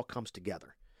how that all comes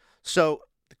together. So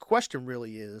the question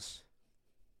really is,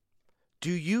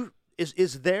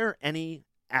 is there any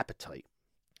appetite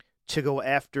to go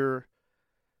after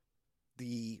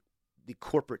the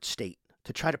corporate state,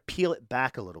 to try to peel it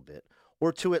back a little bit,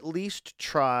 or to at least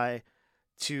try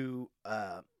to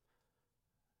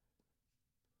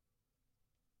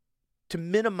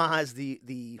minimize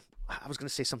the I was going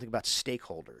to say something about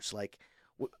stakeholders. Like,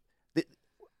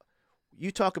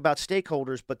 you talk about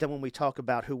stakeholders, but then when we talk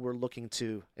about who we're looking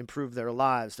to improve their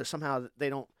lives, they're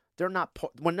not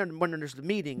when there's the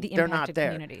meeting, they're not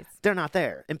there. Communities. They're not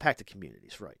there. Impacted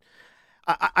communities, right?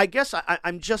 I guess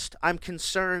I'm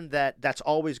concerned that that's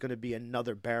always going to be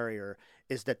another barrier,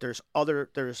 is that there's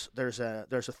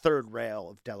a third rail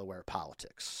of Delaware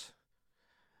politics.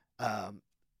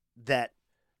 That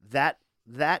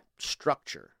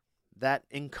structure, that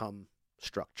income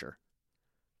structure,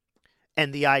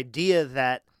 and the idea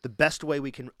that the best way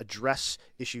we can address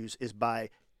issues is by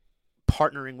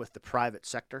partnering with the private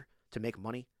sector to make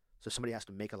money. So somebody has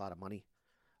to make a lot of money,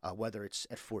 whether it's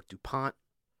at Fort DuPont,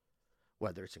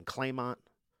 whether it's in Claymont,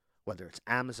 whether it's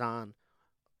Amazon,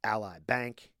 Ally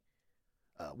Bank,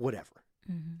 whatever.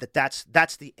 Mm-hmm.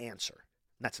 That's the answer.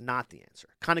 That's not the answer.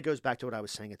 Kind of goes back to what I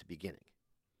was saying at the beginning.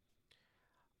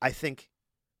 I think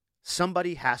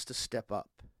somebody has to step up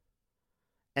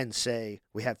and say,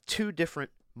 we have two different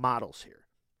models here.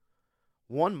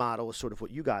 One model is sort of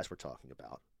what you guys were talking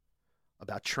about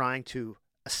trying to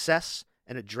assess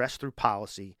and address through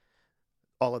policy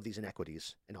all of these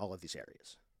inequities in all of these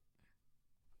areas.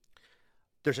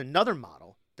 There's another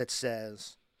model that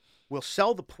says, we'll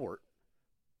sell the port,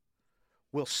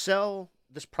 we'll sell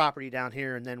this property down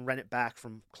here and then rent it back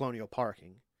from Colonial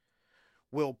Parking.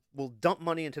 We'll dump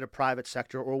money into the private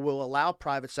sector, or we'll allow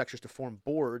private sectors to form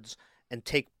boards and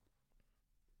take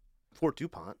Fort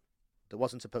DuPont that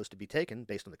wasn't supposed to be taken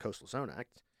based on the Coastal Zone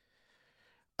Act.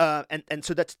 And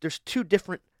so there's two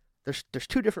different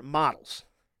models.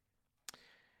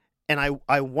 And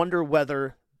I wonder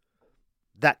whether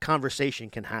that conversation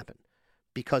can happen,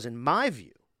 because in my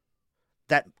view,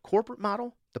 that corporate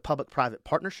model, the public-private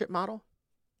partnership model,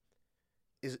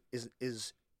 is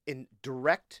in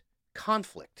direct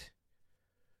conflict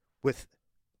with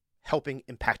helping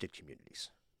impacted communities.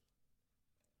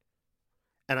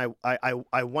 And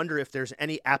I wonder if there's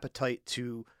any appetite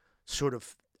to sort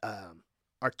of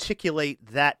articulate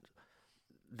that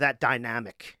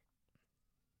dynamic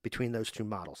between those two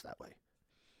models that way.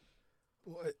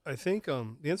 Well, I think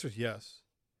the answer is yes,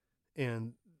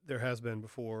 and there has been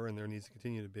before, and there needs to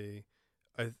continue to be.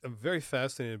 I'm very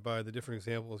fascinated by the different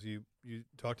examples you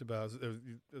talked about. It was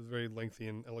a very lengthy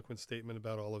and eloquent statement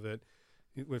about all of it.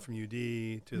 You went from UD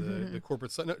to the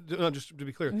corporate side. No, just to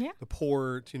be clear, Yeah. the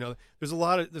port. There's a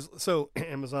lot of so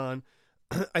Amazon.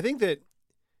 I think that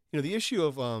the issue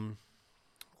of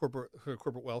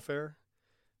corporate welfare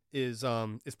is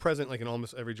present like in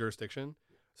almost every jurisdiction.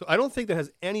 So I don't think that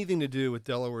has anything to do with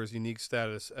Delaware's unique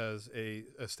status as a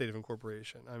state of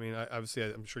incorporation. I mean, obviously,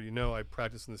 I'm sure I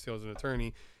practice in the field as an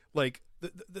attorney. Like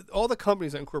all the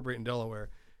companies that incorporate in Delaware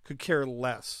could care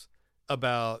less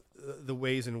about the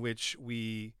ways in which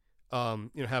we have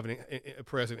a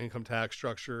progressive income tax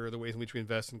structure, the ways in which we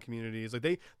invest in communities. Like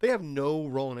they have no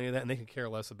role in any of that, and they can care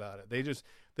less about it. They just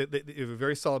they have a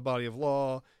very solid body of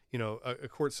law, a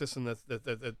court system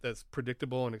that's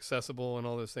predictable and accessible and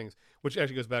all those things, which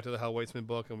actually goes back to the Hal Weitzman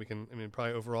book, and we can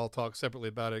probably overall talk separately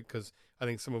about it, because I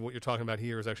think some of what you're talking about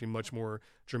here is actually much more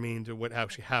germane to what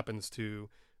actually happens to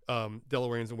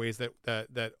Delawareans in ways that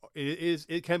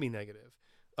it can be negative.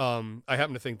 I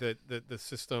happen to think that the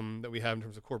system that we have in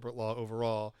terms of corporate law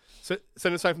overall, set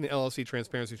aside from the LLC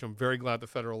transparency, which I'm very glad at the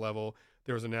federal level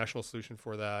there was a national solution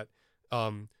for that.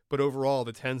 But overall,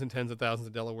 the tens and tens of thousands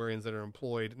of Delawareans that are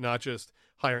employed, not just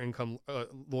higher income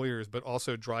lawyers, but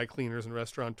also dry cleaners and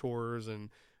restaurateurs and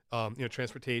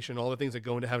transportation, all the things that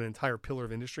go into having an entire pillar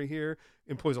of industry here,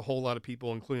 employs a whole lot of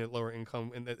people, including at lower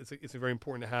income, and it's very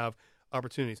important to have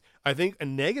opportunities. I think a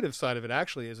negative side of it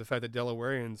actually is the fact that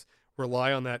Delawareans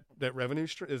rely on that revenue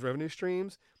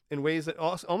streams in ways that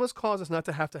almost cause us not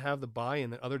to have the buy-in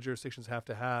that other jurisdictions have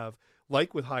to have,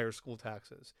 like with higher school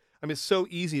taxes. I mean, it's so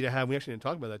easy to have. We actually didn't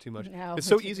talk about that too much. No. It's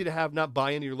so easy to have not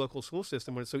buy into your local school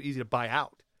system when it's so easy to buy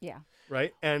out. Yeah.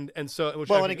 Right. And so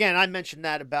and again, I mentioned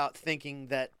that about thinking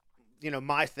that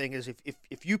my thing is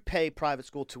if you pay private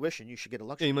school tuition, you should get a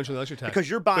luxury. Yeah, you mentioned the luxury tax because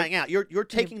you're buying out. You're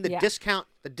taking the Yeah. discount.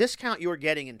 The discount you're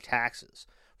getting in taxes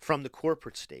from the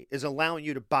corporate state is allowing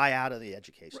you to buy out of the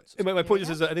education system. And my point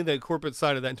is I think the corporate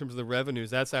side of that, in terms of the revenues,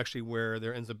 that's actually where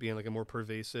there ends up being like a more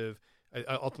pervasive,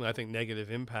 ultimately I think negative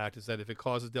impact, is that if it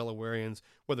causes Delawareans,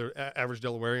 whether average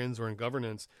Delawareans or in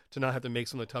governance, to not have to make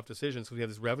some of the tough decisions because we have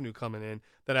this revenue coming in,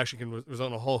 that actually can result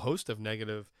in a whole host of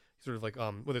negative sort of like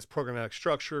whether it's programmatic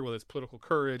structure, whether it's political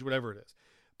courage, whatever it is.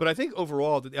 But I think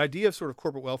overall, the idea of sort of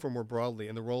corporate welfare more broadly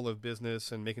and the role of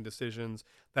business and making decisions,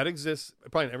 that exists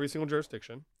probably in every single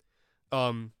jurisdiction.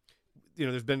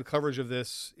 There's been coverage of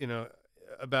this,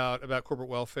 about corporate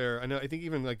welfare. I think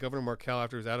even like Governor Markell,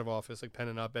 after he was out of office, like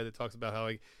penned an op-ed that talks about how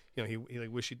he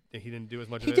like wished he didn't do as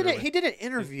much. He did an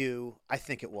interview, I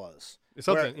think it was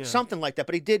something like that.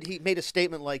 But he made a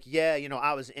statement like,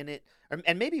 I was in it,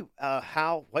 and maybe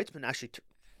Hal Weitzman actually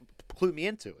clued me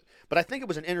into it. But I think it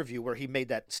was an interview where he made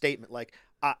that statement like,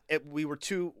 we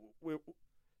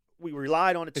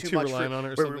relied on it too much.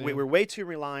 We were way too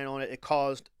reliant on it. It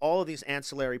caused all of these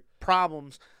ancillary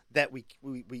problems that we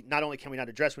not only can we not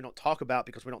address, we don't talk about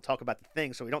because we don't talk about the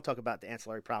thing, so we don't talk about the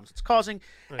ancillary problems it's causing.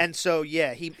 Right. And so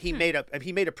he made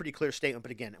a pretty clear statement.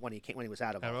 But again, when he was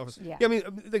out of office. Yeah. I mean,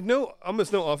 like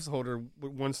almost no office holder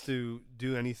wants to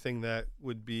do anything that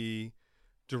would be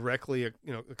directly a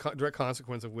direct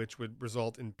consequence of which would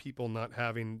result in people not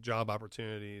having job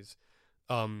opportunities,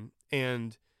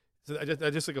 and. So I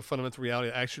just like a fundamental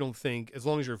reality. I actually don't think, as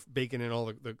long as you're baking in all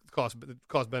the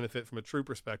cost benefit from a true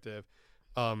perspective,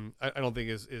 I don't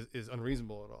think is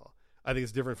unreasonable at all. I think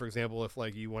it's different, for example, if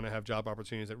like you want to have job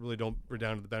opportunities that really don't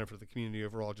redound to the benefit of the community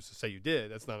overall, just to say you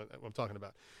did. That's not what I'm talking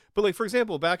about. But like, for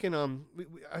example, back in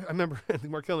I remember the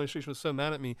Markell administration was so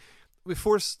mad at me. We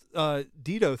forced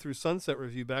DITO through Sunset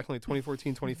Review back in like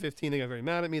 2014, 2015. They got very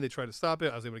mad at me. They tried to stop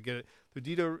it. I was able to get it through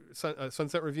DITO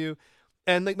Sunset Review.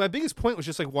 And like my biggest point was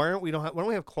just like, why don't we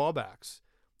have clawbacks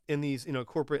in these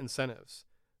corporate incentives?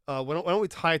 Why don't we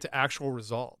tie it to actual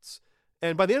results?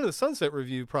 And by the end of the Sunset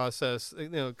Review process,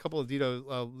 a couple of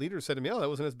DITO leaders said to me, "Oh, that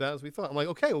wasn't as bad as we thought." I'm like,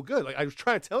 "Okay, well, good." Like I was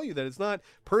trying to tell you that it's not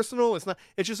personal. It's not.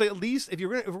 It's just like, at least if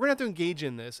we're gonna have to engage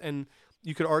in this, and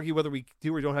you could argue whether we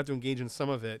do or don't have to engage in some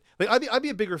of it. Like I'd be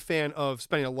a bigger fan of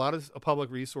spending a lot of public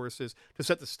resources to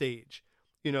set the stage.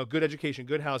 Good education,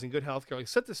 good housing, good healthcare, like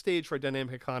set the stage for a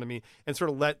dynamic economy, and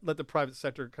sort of let the private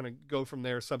sector kind of go from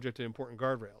there, subject to important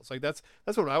guardrails. Like that's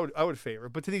what I would favor.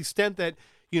 But to the extent that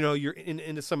you're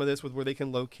into some of this with where they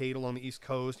can locate along the East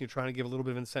Coast, and you're trying to give a little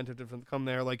bit of incentive to come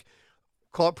there, like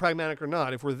call it pragmatic or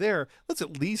not, if we're there, let's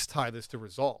at least tie this to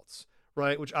results,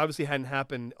 right? Which obviously hadn't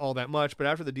happened all that much. But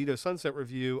after the DITO Sunset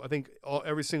Review, I think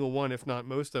every single one, if not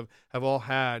most of, have all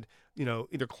had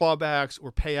either clawbacks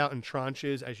or payout in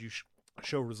tranches as you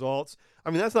show results.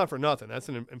 I mean, that's not for nothing. That's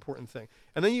an important thing.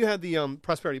 And then you had the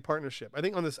Prosperity Partnership. I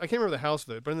think on this, I can't remember the House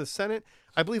vote, but in the Senate,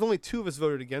 I believe only two of us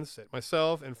voted against it,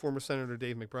 myself and former Senator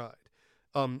Dave McBride.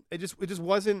 It just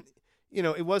wasn't,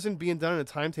 it wasn't being done in a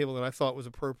timetable that I thought was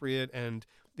appropriate. And,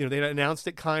 they had announced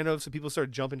it kind of, so people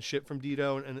started jumping ship from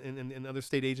DITO and other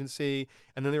state agency.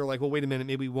 And then they were like, well, wait a minute,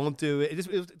 maybe we won't do it.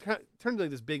 It kind of turned into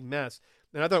like this big mess.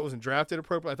 And I thought it wasn't drafted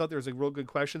appropriately. I thought there was like real good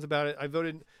questions about it. I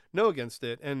voted no against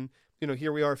it. And,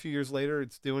 here we are a few years later,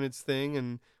 it's doing its thing.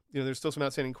 And, there's still some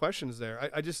outstanding questions there.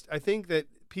 I think that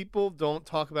people don't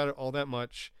talk about it all that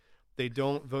much. They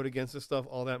don't vote against this stuff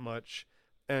all that much.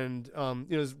 And,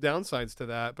 there's downsides to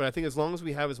that. But I think as long as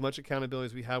we have as much accountability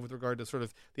as we have with regard to sort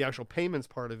of the actual payments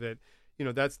part of it,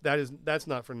 that's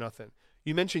not for nothing.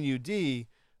 You mentioned UD.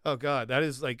 Oh, God, that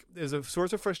is is a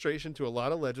source of frustration to a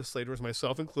lot of legislators,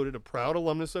 myself included, a proud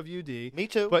alumnus of UD. Me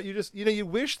too. But you just, you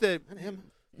wish that. And him.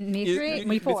 Me You- three, you-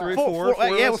 me you- four. three, Four. four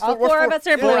Yeah, of us. All four of us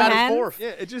are Four blue out of hens. four.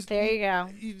 Yeah, it just There you go.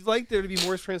 You'd like there to be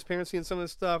more transparency in some of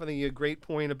this stuff. I think you had a great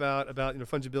point about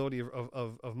fungibility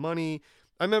of money.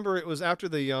 I remember it was after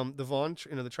the Vaughn,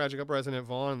 the tragic uprising at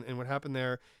Vaughn and what happened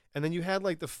there, and then you had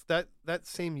like that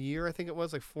same year, I think it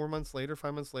was like 5 months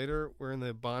later, we're in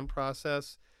the bond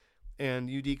process, and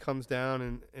UD comes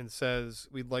down and says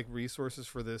we'd like resources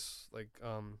for this I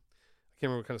can't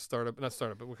remember what kind of not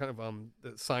startup, but what kind of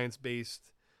the science-based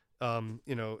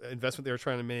investment they were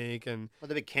trying to make. And Well,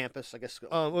 the big campus, I guess.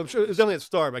 well, I'm sure it was definitely at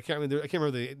Star, but I can't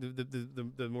remember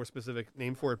the more specific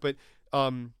name for it, but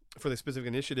for the specific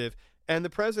initiative. And the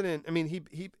president, I mean,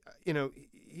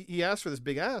 he asked for this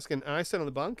big ask, and I said I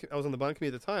was on the bond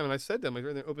committee at the time, and I said to him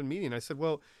during the open meeting, I said,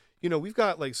 well, we've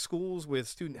got like schools with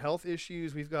student health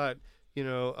issues, we've got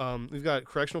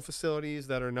correctional facilities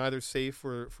that are neither safe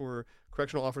for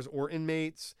correctional officers or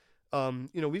inmates.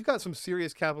 We've got some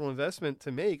serious capital investment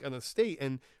to make on the state,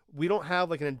 and we don't have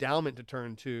like an endowment to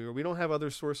turn to, or we don't have other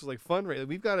sources like fundraising.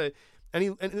 We've got to,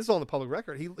 and this is all on the public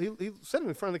record. He said it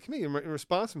in front of the committee in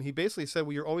response to him. He basically said,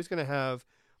 well, you're always going to have,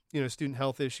 student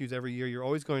health issues every year. You're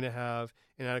always going to have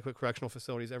inadequate correctional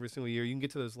facilities every single year. You can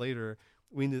get to those later.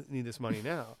 We need this money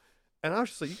now. And I was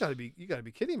just like, you got to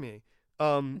be kidding me.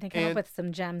 They came up with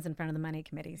some gems in front of the money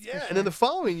committees. Yeah, for and then the sure.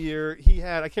 following year he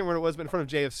had, I can't remember what it was, but in front of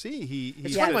JFC he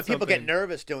It's said funny when people get something.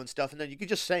 nervous doing stuff, and then you could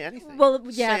just say anything. Well,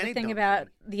 Just yeah, say the any thing dumb about thing.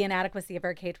 the inadequacy of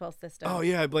our K-12 system. Oh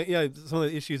yeah, some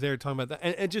of the issues there talking about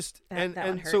that, and just That one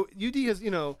and hurt. so UD has,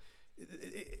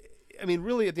 I mean,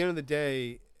 really at the end of the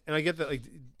day, and I get that, like,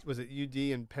 was it UD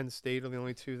and Penn State are the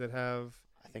only two that have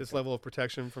think this so. level of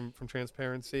protection from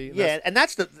transparency? And Yeah, and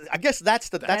that's the. I guess that's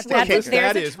the That's the what kicker. there's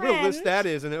that a is. What a list trend. that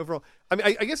is, and overall, I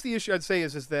mean, I guess the issue I'd say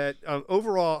is that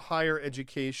overall higher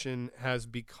education has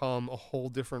become a whole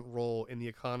different role in the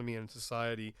economy and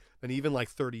society than even like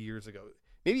 30 years ago,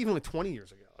 maybe even like 20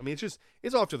 years ago. I mean,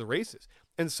 it's off to the races,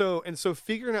 and so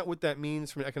figuring out what that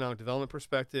means from an economic development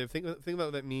perspective, think about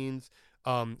what that means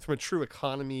from a true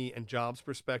economy and jobs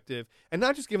perspective, and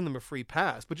not just giving them a free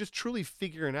pass, but just truly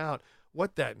figuring out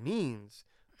what that means.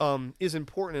 Is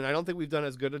important, and I don't think we've done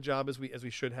as good a job as we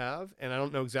should have, and I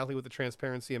don't know exactly what the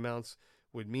transparency amounts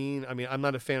would mean. I mean, I'm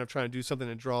not a fan of trying to do something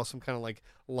and draw some kind of like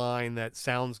line that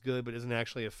sounds good but isn't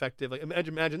actually effective. Like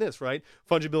imagine this, right?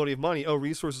 Fungibility of money. Oh,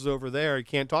 resources over there. You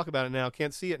can't talk about it now.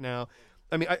 Can't see it now.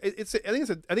 I mean, I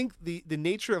think the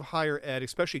nature of higher ed,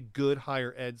 especially good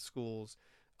higher ed schools,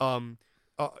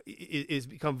 is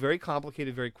become very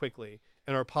complicated very quickly,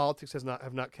 and our politics have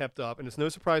not kept up. And it's no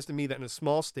surprise to me that in a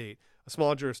small state, a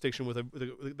small jurisdiction with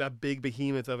that big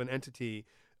behemoth of an entity,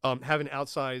 have an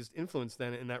outsized influence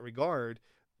then in that regard,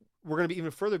 we're going to be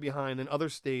even further behind than other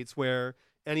states where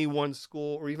any one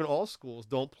school or even all schools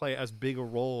don't play as big a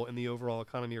role in the overall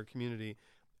economy or community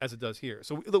as it does here.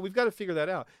 So we've got to figure that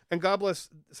out. And God bless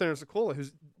Senator Sokola,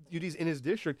 who's UD's in his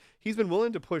district. He's been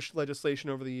willing to push legislation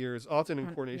over the years, often in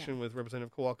coordination with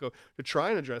Representative Kowalko, to try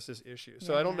and address this issue.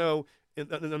 So I don't know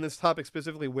on this topic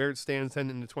specifically where it stands then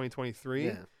into 2023.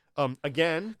 Yeah.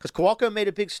 Again, Because Kowalko made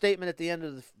a big statement at the end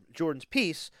of Jordan's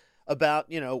piece about,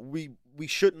 we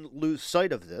shouldn't lose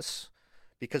sight of this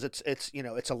because it's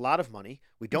a lot of money.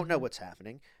 We don't know what's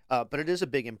happening, but it is a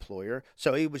big employer.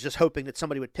 So he was just hoping that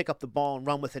somebody would pick up the ball and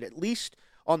run with it, at least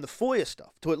on the FOIA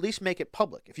stuff, to at least make it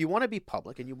public. If you want to be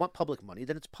public and you want public money,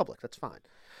 then it's public. That's fine.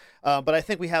 But I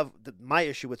think we have my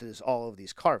issue with it is all of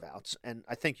these carve-outs, and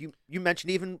I think you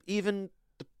mentioned even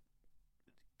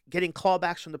getting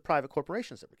clawbacks from the private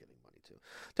corporations that we're giving money to.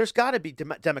 There's got to be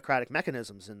democratic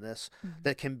mechanisms in this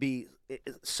that can be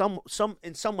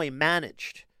in some way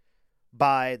managed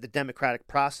by the democratic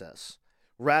process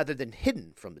rather than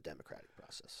hidden from the democratic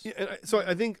process. yeah, and so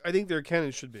I think there can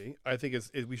and should be. I think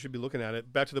we should be looking at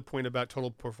it. Back to the point about total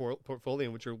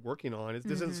portfolio, which you're working on. This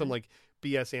isn't some like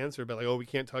BS answer about like, oh, we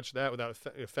can't touch that without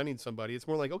offending somebody. It's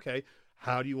more like, okay,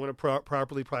 how do you want to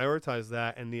properly prioritize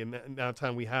that and the amount of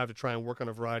time we have to try and work on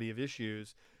a variety of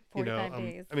issues? 45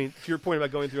 days. I mean, to your point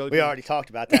about going through other We people's- already talked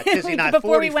about that. Disney and I,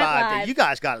 Before we went 45 days. live. You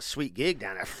guys got a sweet gig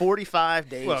down there. 45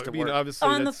 days well, to I mean, work. obviously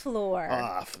On the that's- floor.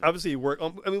 Obviously, you work.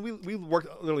 I mean, we work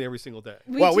literally every single day.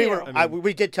 We well, we do. were.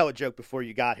 We did tell a joke before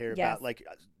you got here Yes. about like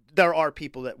there are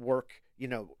people that work. You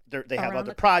know, they have Around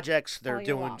other the- projects. They're all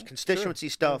year doing long. constituency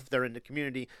stuff. They're in the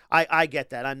community. I get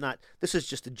that. I'm not. This is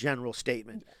just a general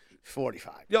statement.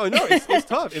 45. No, it's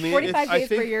tough. I mean, 45 I days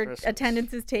think, where your Christmas.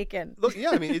 attendance is taken. Look, yeah,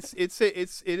 I mean, it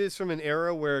is from an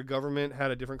era where government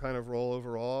had a different kind of role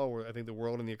overall, where I think the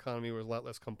world and the economy was a lot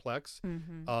less complex,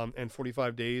 and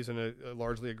 45 days in a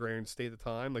largely agrarian state at the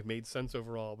time like made sense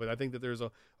overall. But I think that there's a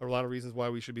lot of reasons why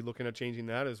we should be looking at changing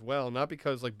that as well. Not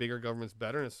because like bigger government's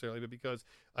better necessarily, but because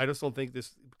I just don't think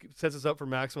this sets us up for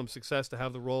maximum success to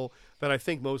have the role that I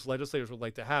think most legislators would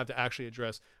like to have to actually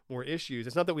address more issues.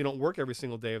 It's not that we don't work every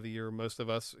single day of the year, most of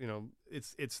us,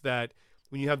 it's that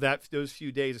when you have those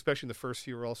few days, especially the first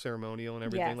few are all ceremonial and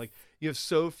everything, Yes. like you have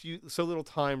so little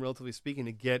time, relatively speaking,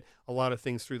 to get a lot of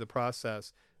things through the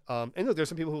process. And look, there's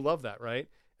some people who love that, right?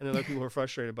 And there are other people who are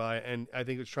frustrated by it. And I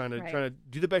think it's trying to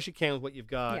do the best you can with what you've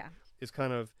got Yeah. is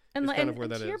kind of And, is kind and, of where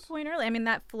and that to your is. point earlier, I mean,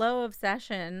 that flow of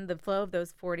session, the flow of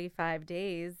those 45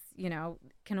 days,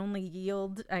 can only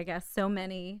yield, I guess, so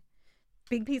many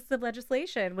big pieces of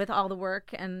legislation with all the work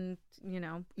and,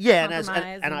 Yeah,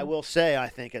 compromise and I will say, I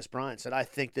think, as Brian said, I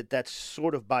think that that's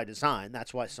sort of by design.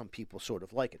 That's why some people sort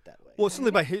of like it that way. Well, it's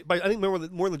something by I think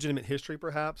more legitimate history,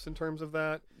 perhaps, in terms of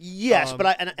that. Yes,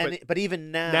 but but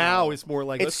even now, Now it's more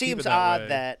like it let's keep seems it that odd way.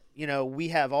 that we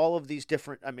have all of these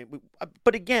different. I mean,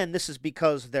 but again, this is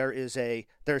because there's a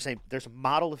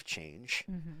model of change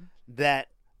that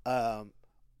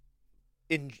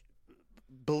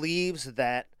believes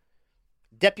that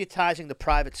deputizing the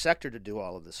private sector to do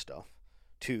all of this stuff,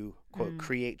 to quote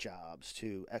create jobs,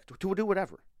 to do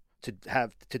whatever,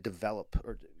 to develop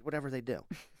or whatever they do,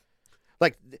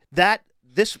 like that.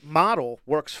 This model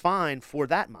works fine for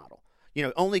that model.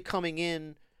 Only coming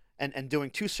in and doing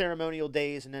 2 ceremonial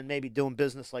days and then maybe doing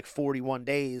business like 41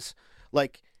 days,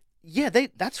 like. Yeah,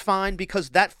 that's fine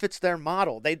because that fits their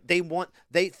model. They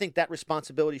think that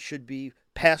responsibility should be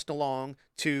passed along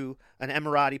to an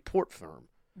Emirati port firm,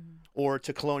 or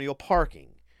to Colonial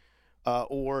Parking,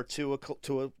 or to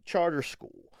a charter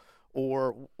school,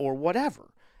 or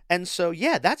whatever. And so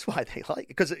that's why they like it,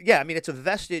 because I mean it's a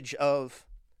vestige of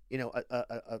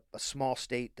a small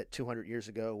state that 200 years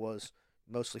ago was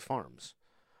mostly farms,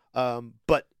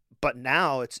 but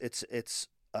now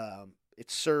it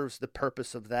serves the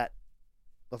purpose of that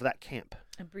camp.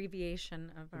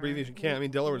 abbreviation of our Abbreviation can't. I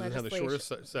mean, Delaware doesn't have the legislation.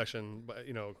 shortest session,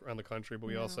 around the country, but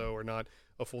we also are not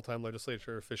a full-time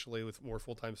legislature officially with more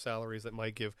full-time salaries that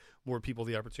might give more people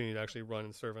the opportunity to actually run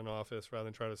and serve in office rather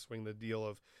than try to swing the deal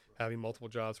of having multiple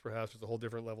jobs. Perhaps it's a whole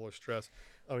different level of stress.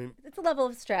 I mean, It's a level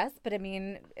of stress, but I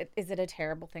mean, is it a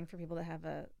terrible thing for people to have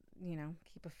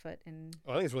keep a foot in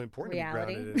I think it's really important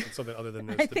reality? to be grounded in something other than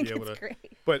this I to think be able it's to.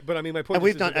 great. But I mean, my point And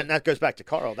is we've done, that- and that goes back to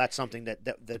Carl. That's something that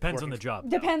Depends on working the job.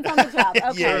 Depends on the job.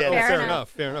 Okay, Yeah, fair, enough.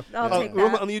 Fair enough. I'll take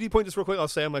Roma, that. on the UD point, just real quick, I'll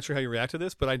say I'm not sure how you react to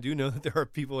this, but I do know that there are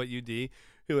people at UD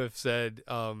who have said,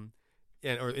 or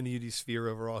in the UD sphere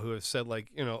overall, who have said,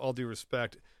 like, all due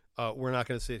respect, we're not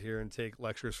going to sit here and take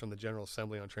lectures from the General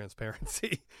Assembly on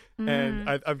transparency. And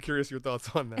I'm curious your thoughts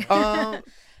on that.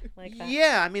 Like that.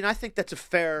 Yeah, I mean, I think that's a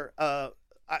fair.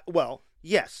 Well,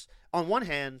 yes. On one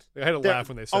hand, I had to they're- laugh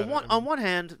when they said it. on one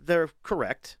hand, they're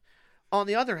correct. On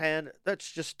the other hand, that's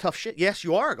just tough shit. Yes,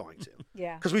 you are going to,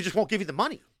 Yeah. because we just won't give you the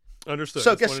money. Understood.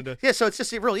 So Just guess wanted to, so it's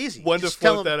just real easy. wanted to Just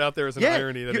tell float them- that out there as an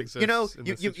irony that exists. in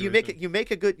this you make it. situation.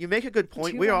 You make a good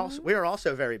point. Two We wrongs are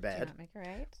also very Do bad, not make it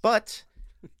right. but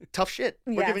tough shit.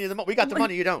 We're Yes. giving you the money. We got the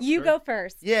money. You don't. You go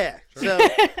first. Yeah. So,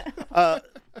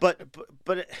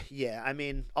 but yeah. I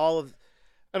mean, all of.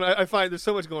 And I find there's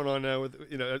so much going on now with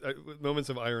with moments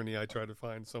of irony. I try to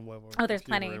find some level. Oh, of there's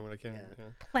humor plenty. when I can. Yeah.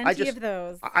 Plenty just- of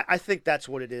those. I think that's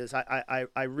what it is.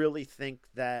 I really think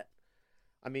that.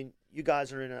 I mean, you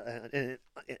guys are in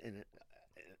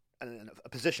a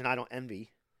position I don't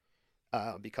envy,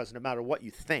 because no matter what you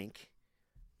think,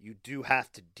 you do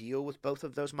have to deal with both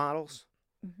of those models.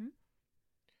 Mm-hmm.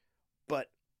 But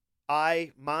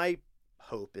my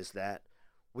hope is that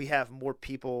we have more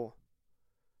people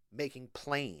making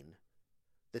plain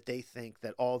that they think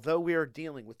that although we are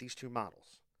dealing with these two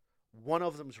models, one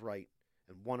of them's right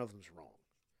and one of them's wrong.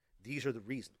 These are the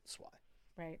reasons why.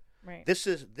 Right. Right. This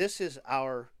is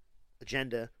our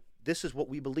agenda. This is what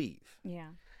we believe. Yeah.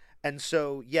 And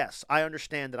so, yes, I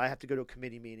understand that I have to go to a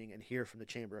committee meeting and hear from the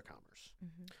Chamber of Commerce,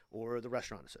 or the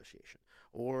Restaurant Association,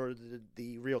 or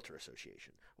the Realtor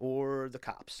Association, or the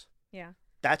cops. Yeah.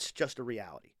 That's just a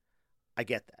reality. I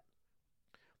get that.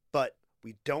 but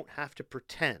we don't have to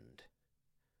pretend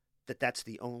that that's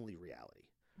the only reality,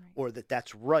 Right. or that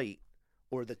that's right,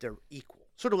 or that they're equal.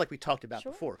 Sort of like we talked about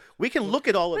Sure. before. We can look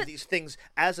at all of But- these things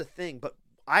as a thing, but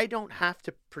I don't have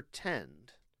to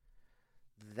pretend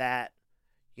that,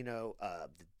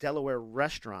 the Delaware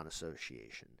Restaurant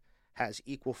Association has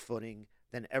equal footing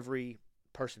than every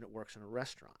person that works in a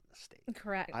restaurant in the state.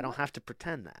 Correct. I don't have to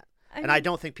pretend that. I And I mean-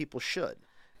 don't think people should.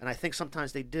 And I think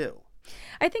sometimes they do.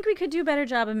 I think we could do a better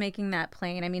job of making that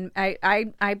plain. I mean,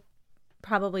 I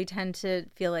probably tend to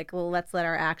feel like, well, let's let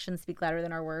our actions speak louder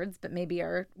than our words, but maybe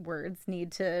our words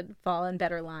need to fall in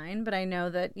better line. But I know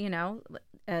that,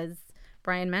 as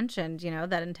Brian mentioned,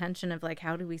 that intention of like,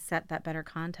 how do we set that better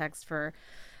context for,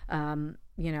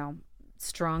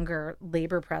 stronger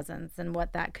labor presence and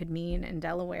what that could mean in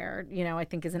Delaware, I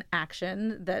think is an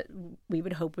action that we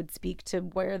would hope would speak to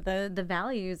where the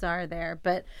values are there.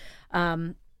 But,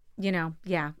 or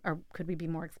could we be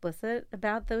more explicit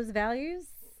about those values?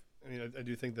 I mean, I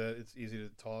do think that it's easy to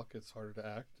talk, it's harder to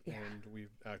act, Yeah. and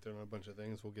we've acted on a bunch of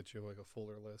things. We'll get you like a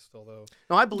fuller list, although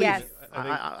No, I believe Yes. it. I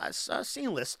think- I've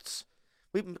seen lists.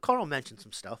 Carl mentioned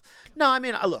some stuff. No, I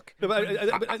mean, look. no, but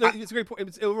it's a great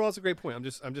point. Overall, it's a great point. I'm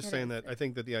just It saying is. that I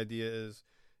think that the idea is,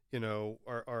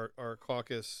 our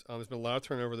caucus. There's been a lot of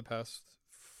turnover the past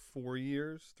 4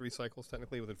 years, 3 cycles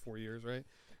technically within 4 years, right?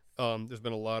 There's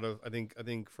been a lot of I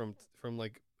think from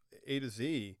like A to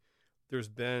Z, there's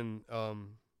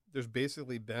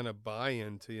basically been a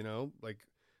buy-in to like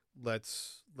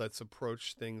let's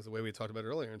approach things the way we talked about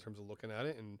earlier in terms of looking at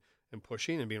it and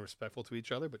pushing and being respectful to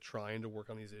each other, but trying to work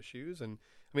on these issues. And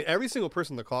I mean, every single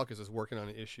person in the caucus is working on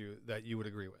an issue that you would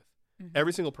agree with.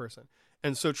 Every single person.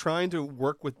 And so trying to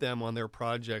work with them on their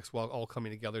projects while all coming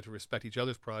together to respect each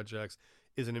other's projects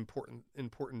is an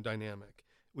important dynamic.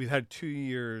 We've had 2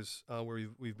 years where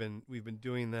we've been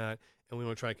doing that, and we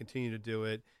want to try and continue to do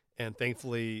it. And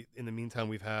thankfully, in the meantime,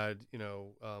 we've had,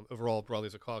 overall, broadly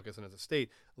as a caucus and as a state,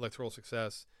 electoral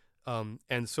success.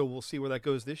 And so we'll see where that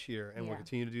goes this year. And we'll Yeah.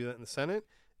 continue to do that in the Senate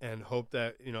and hope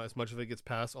that, as much of it gets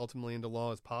passed ultimately into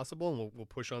law as possible. And we'll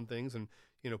push on things and,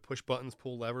 push buttons,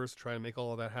 pull levers to try and make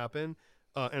all of that happen.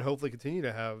 And hopefully continue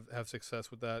to have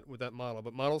success with that model.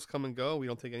 But models come and go. We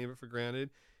don't take any of it for granted.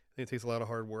 I think it takes a lot of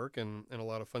hard work and a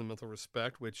lot of fundamental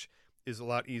respect, which is a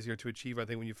lot easier to achieve, I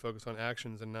think, when you focus on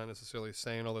actions and not necessarily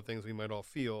saying all the things we might all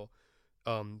feel,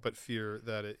 but fear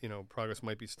that progress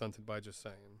might be stunted by just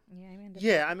saying. Yeah, I mean,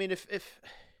 Yeah, I mean, if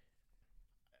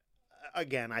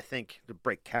again, I think to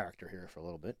break character here for a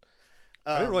little bit.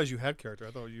 I didn't realize you had character.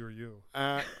 I thought you were you.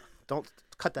 Don't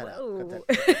cut that out. Whoa.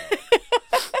 Cut that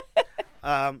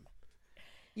out.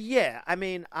 Yeah, I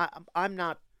mean, I'm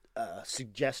not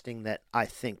suggesting that I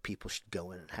think people should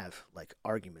go in and have like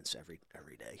arguments every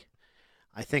day.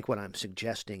 I think what I'm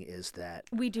suggesting is that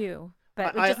we do,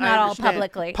 but I- just I not all understand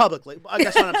publicly. Publicly, I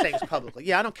guess what I'm saying is publicly.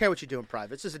 Yeah, I don't care what you do in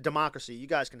private. This is a democracy. You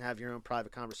guys can have your own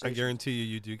private I conversation. guarantee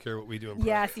you do care what we do in private.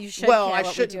 Yes, you should Well, care I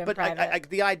what should, we do in but private.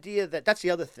 the idea that's the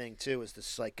other thing too is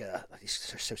this like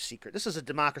these are so secret. This is a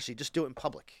democracy. Just do it in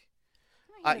public.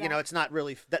 I hear that. It's not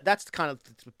really that's kind of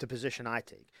the position I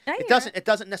take. I hear It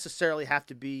doesn't necessarily have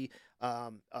to be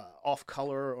off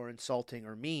color or insulting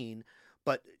or mean,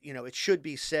 but it should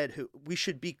be said we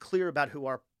should be clear about who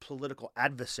our political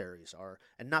adversaries are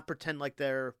and not pretend like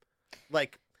they're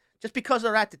like just because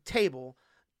they're at the table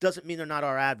doesn't mean they're not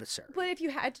our adversary. But if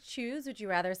you had to choose, would you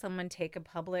rather someone take a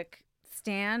public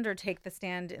stand or take the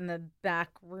stand in the back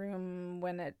room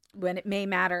when it may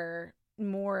matter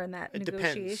more in that It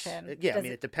negotiation? depends. Yeah, I Does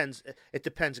mean, it depends. It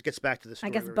depends. It gets back to the I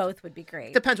story. guess we were both would be great.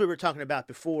 It depends what we were talking about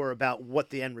before about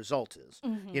what the end result is.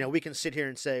 Mhm. We can sit here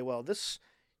and say, well, this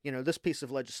piece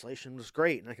of legislation was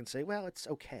great, and I can say, well, it's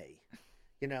okay.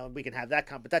 And we can have that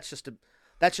but that's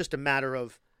just a matter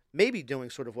of maybe doing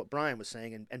sort of what Brian was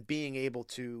saying and being able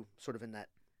to sort of in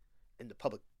the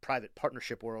public-private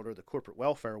partnership world or the corporate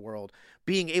welfare world,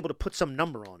 being able to put some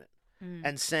number on it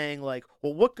and saying like,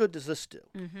 well, what good does this do?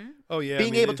 Mm-hmm. Oh yeah.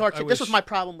 Being able to articulate. This was wish-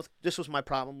 my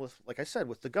problem with, like I said,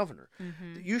 with the governor.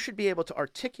 Mm-hmm. You should be able to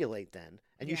articulate then,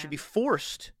 and you Yeah. should be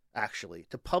forced actually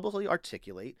to publicly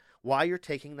articulate why you're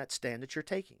taking that stand that you're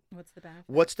taking. What's the benefit?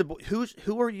 What's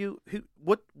who are you?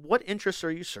 What interests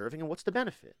are you serving, and what's the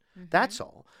benefit? That's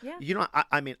all. Mm-hmm. Yeah.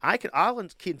 I mean, I'll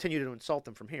continue to insult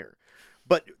them from here,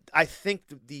 but I think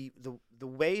the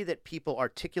way that people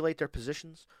articulate their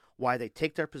positions, why they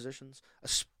take their positions,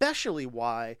 especially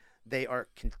why they are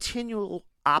continual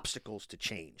obstacles to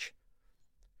change.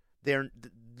 There's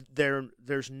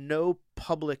no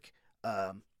public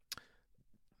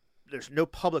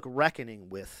reckoning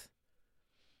with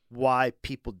why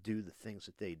people do the things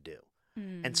that they do.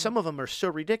 And some of them are so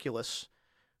ridiculous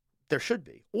there should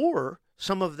be, or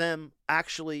some of them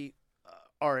actually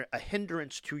are a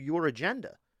hindrance to your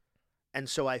agenda. And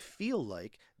so I feel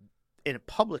like in a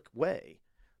public way,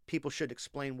 people should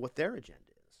explain what their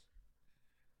agenda is.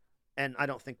 And I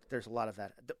don't think there's a lot of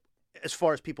that as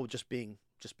far as people just being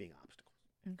obstacles.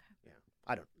 Okay. Yeah.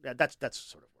 I don't, that's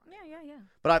sort of right. Yeah.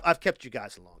 But I've kept you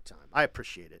guys a long time. I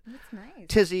appreciate it. That's nice.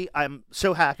 Tizzy, I'm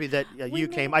so happy that We you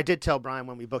came. made- I did tell Brian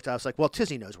when we booked, I was like, well,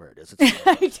 Tizzy knows where it is.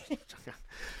 I did.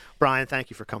 Brian, thank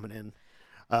you for coming in.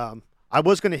 I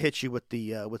was going to hit you with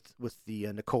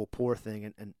the Nicole Poor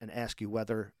thing and ask you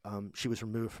whether she was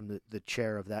removed from the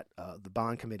chair of that the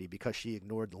bond committee because she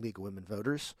ignored the League of Women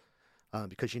Voters,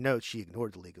 because she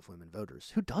ignored the League of Women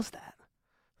Voters. Who does that?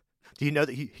 Do you know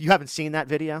that you haven't seen that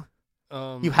video?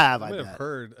 You have, I might bet. have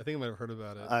heard. I think I might have heard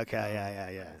about it. Okay,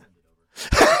 yeah.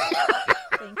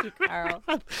 Thank you, Carl.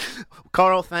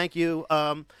 Carl, thank you.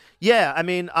 Yeah, I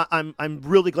mean, I'm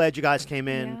really glad you guys came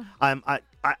in. Yeah.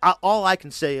 I all I can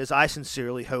say is I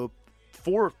sincerely hope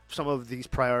for some of these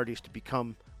priorities to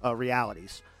become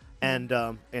realities, and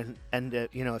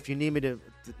you know, if you need me to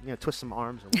twist some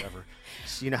arms or whatever,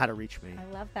 so you know how to reach me. I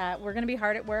love that. We're going to be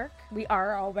hard at work. We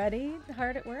are already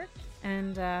hard at work.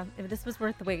 And if this was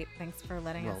worth the wait, thanks for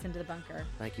letting us Well, into the bunker.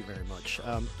 Thank you very much,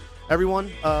 everyone.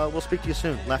 We'll speak to you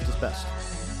soon. Left is best.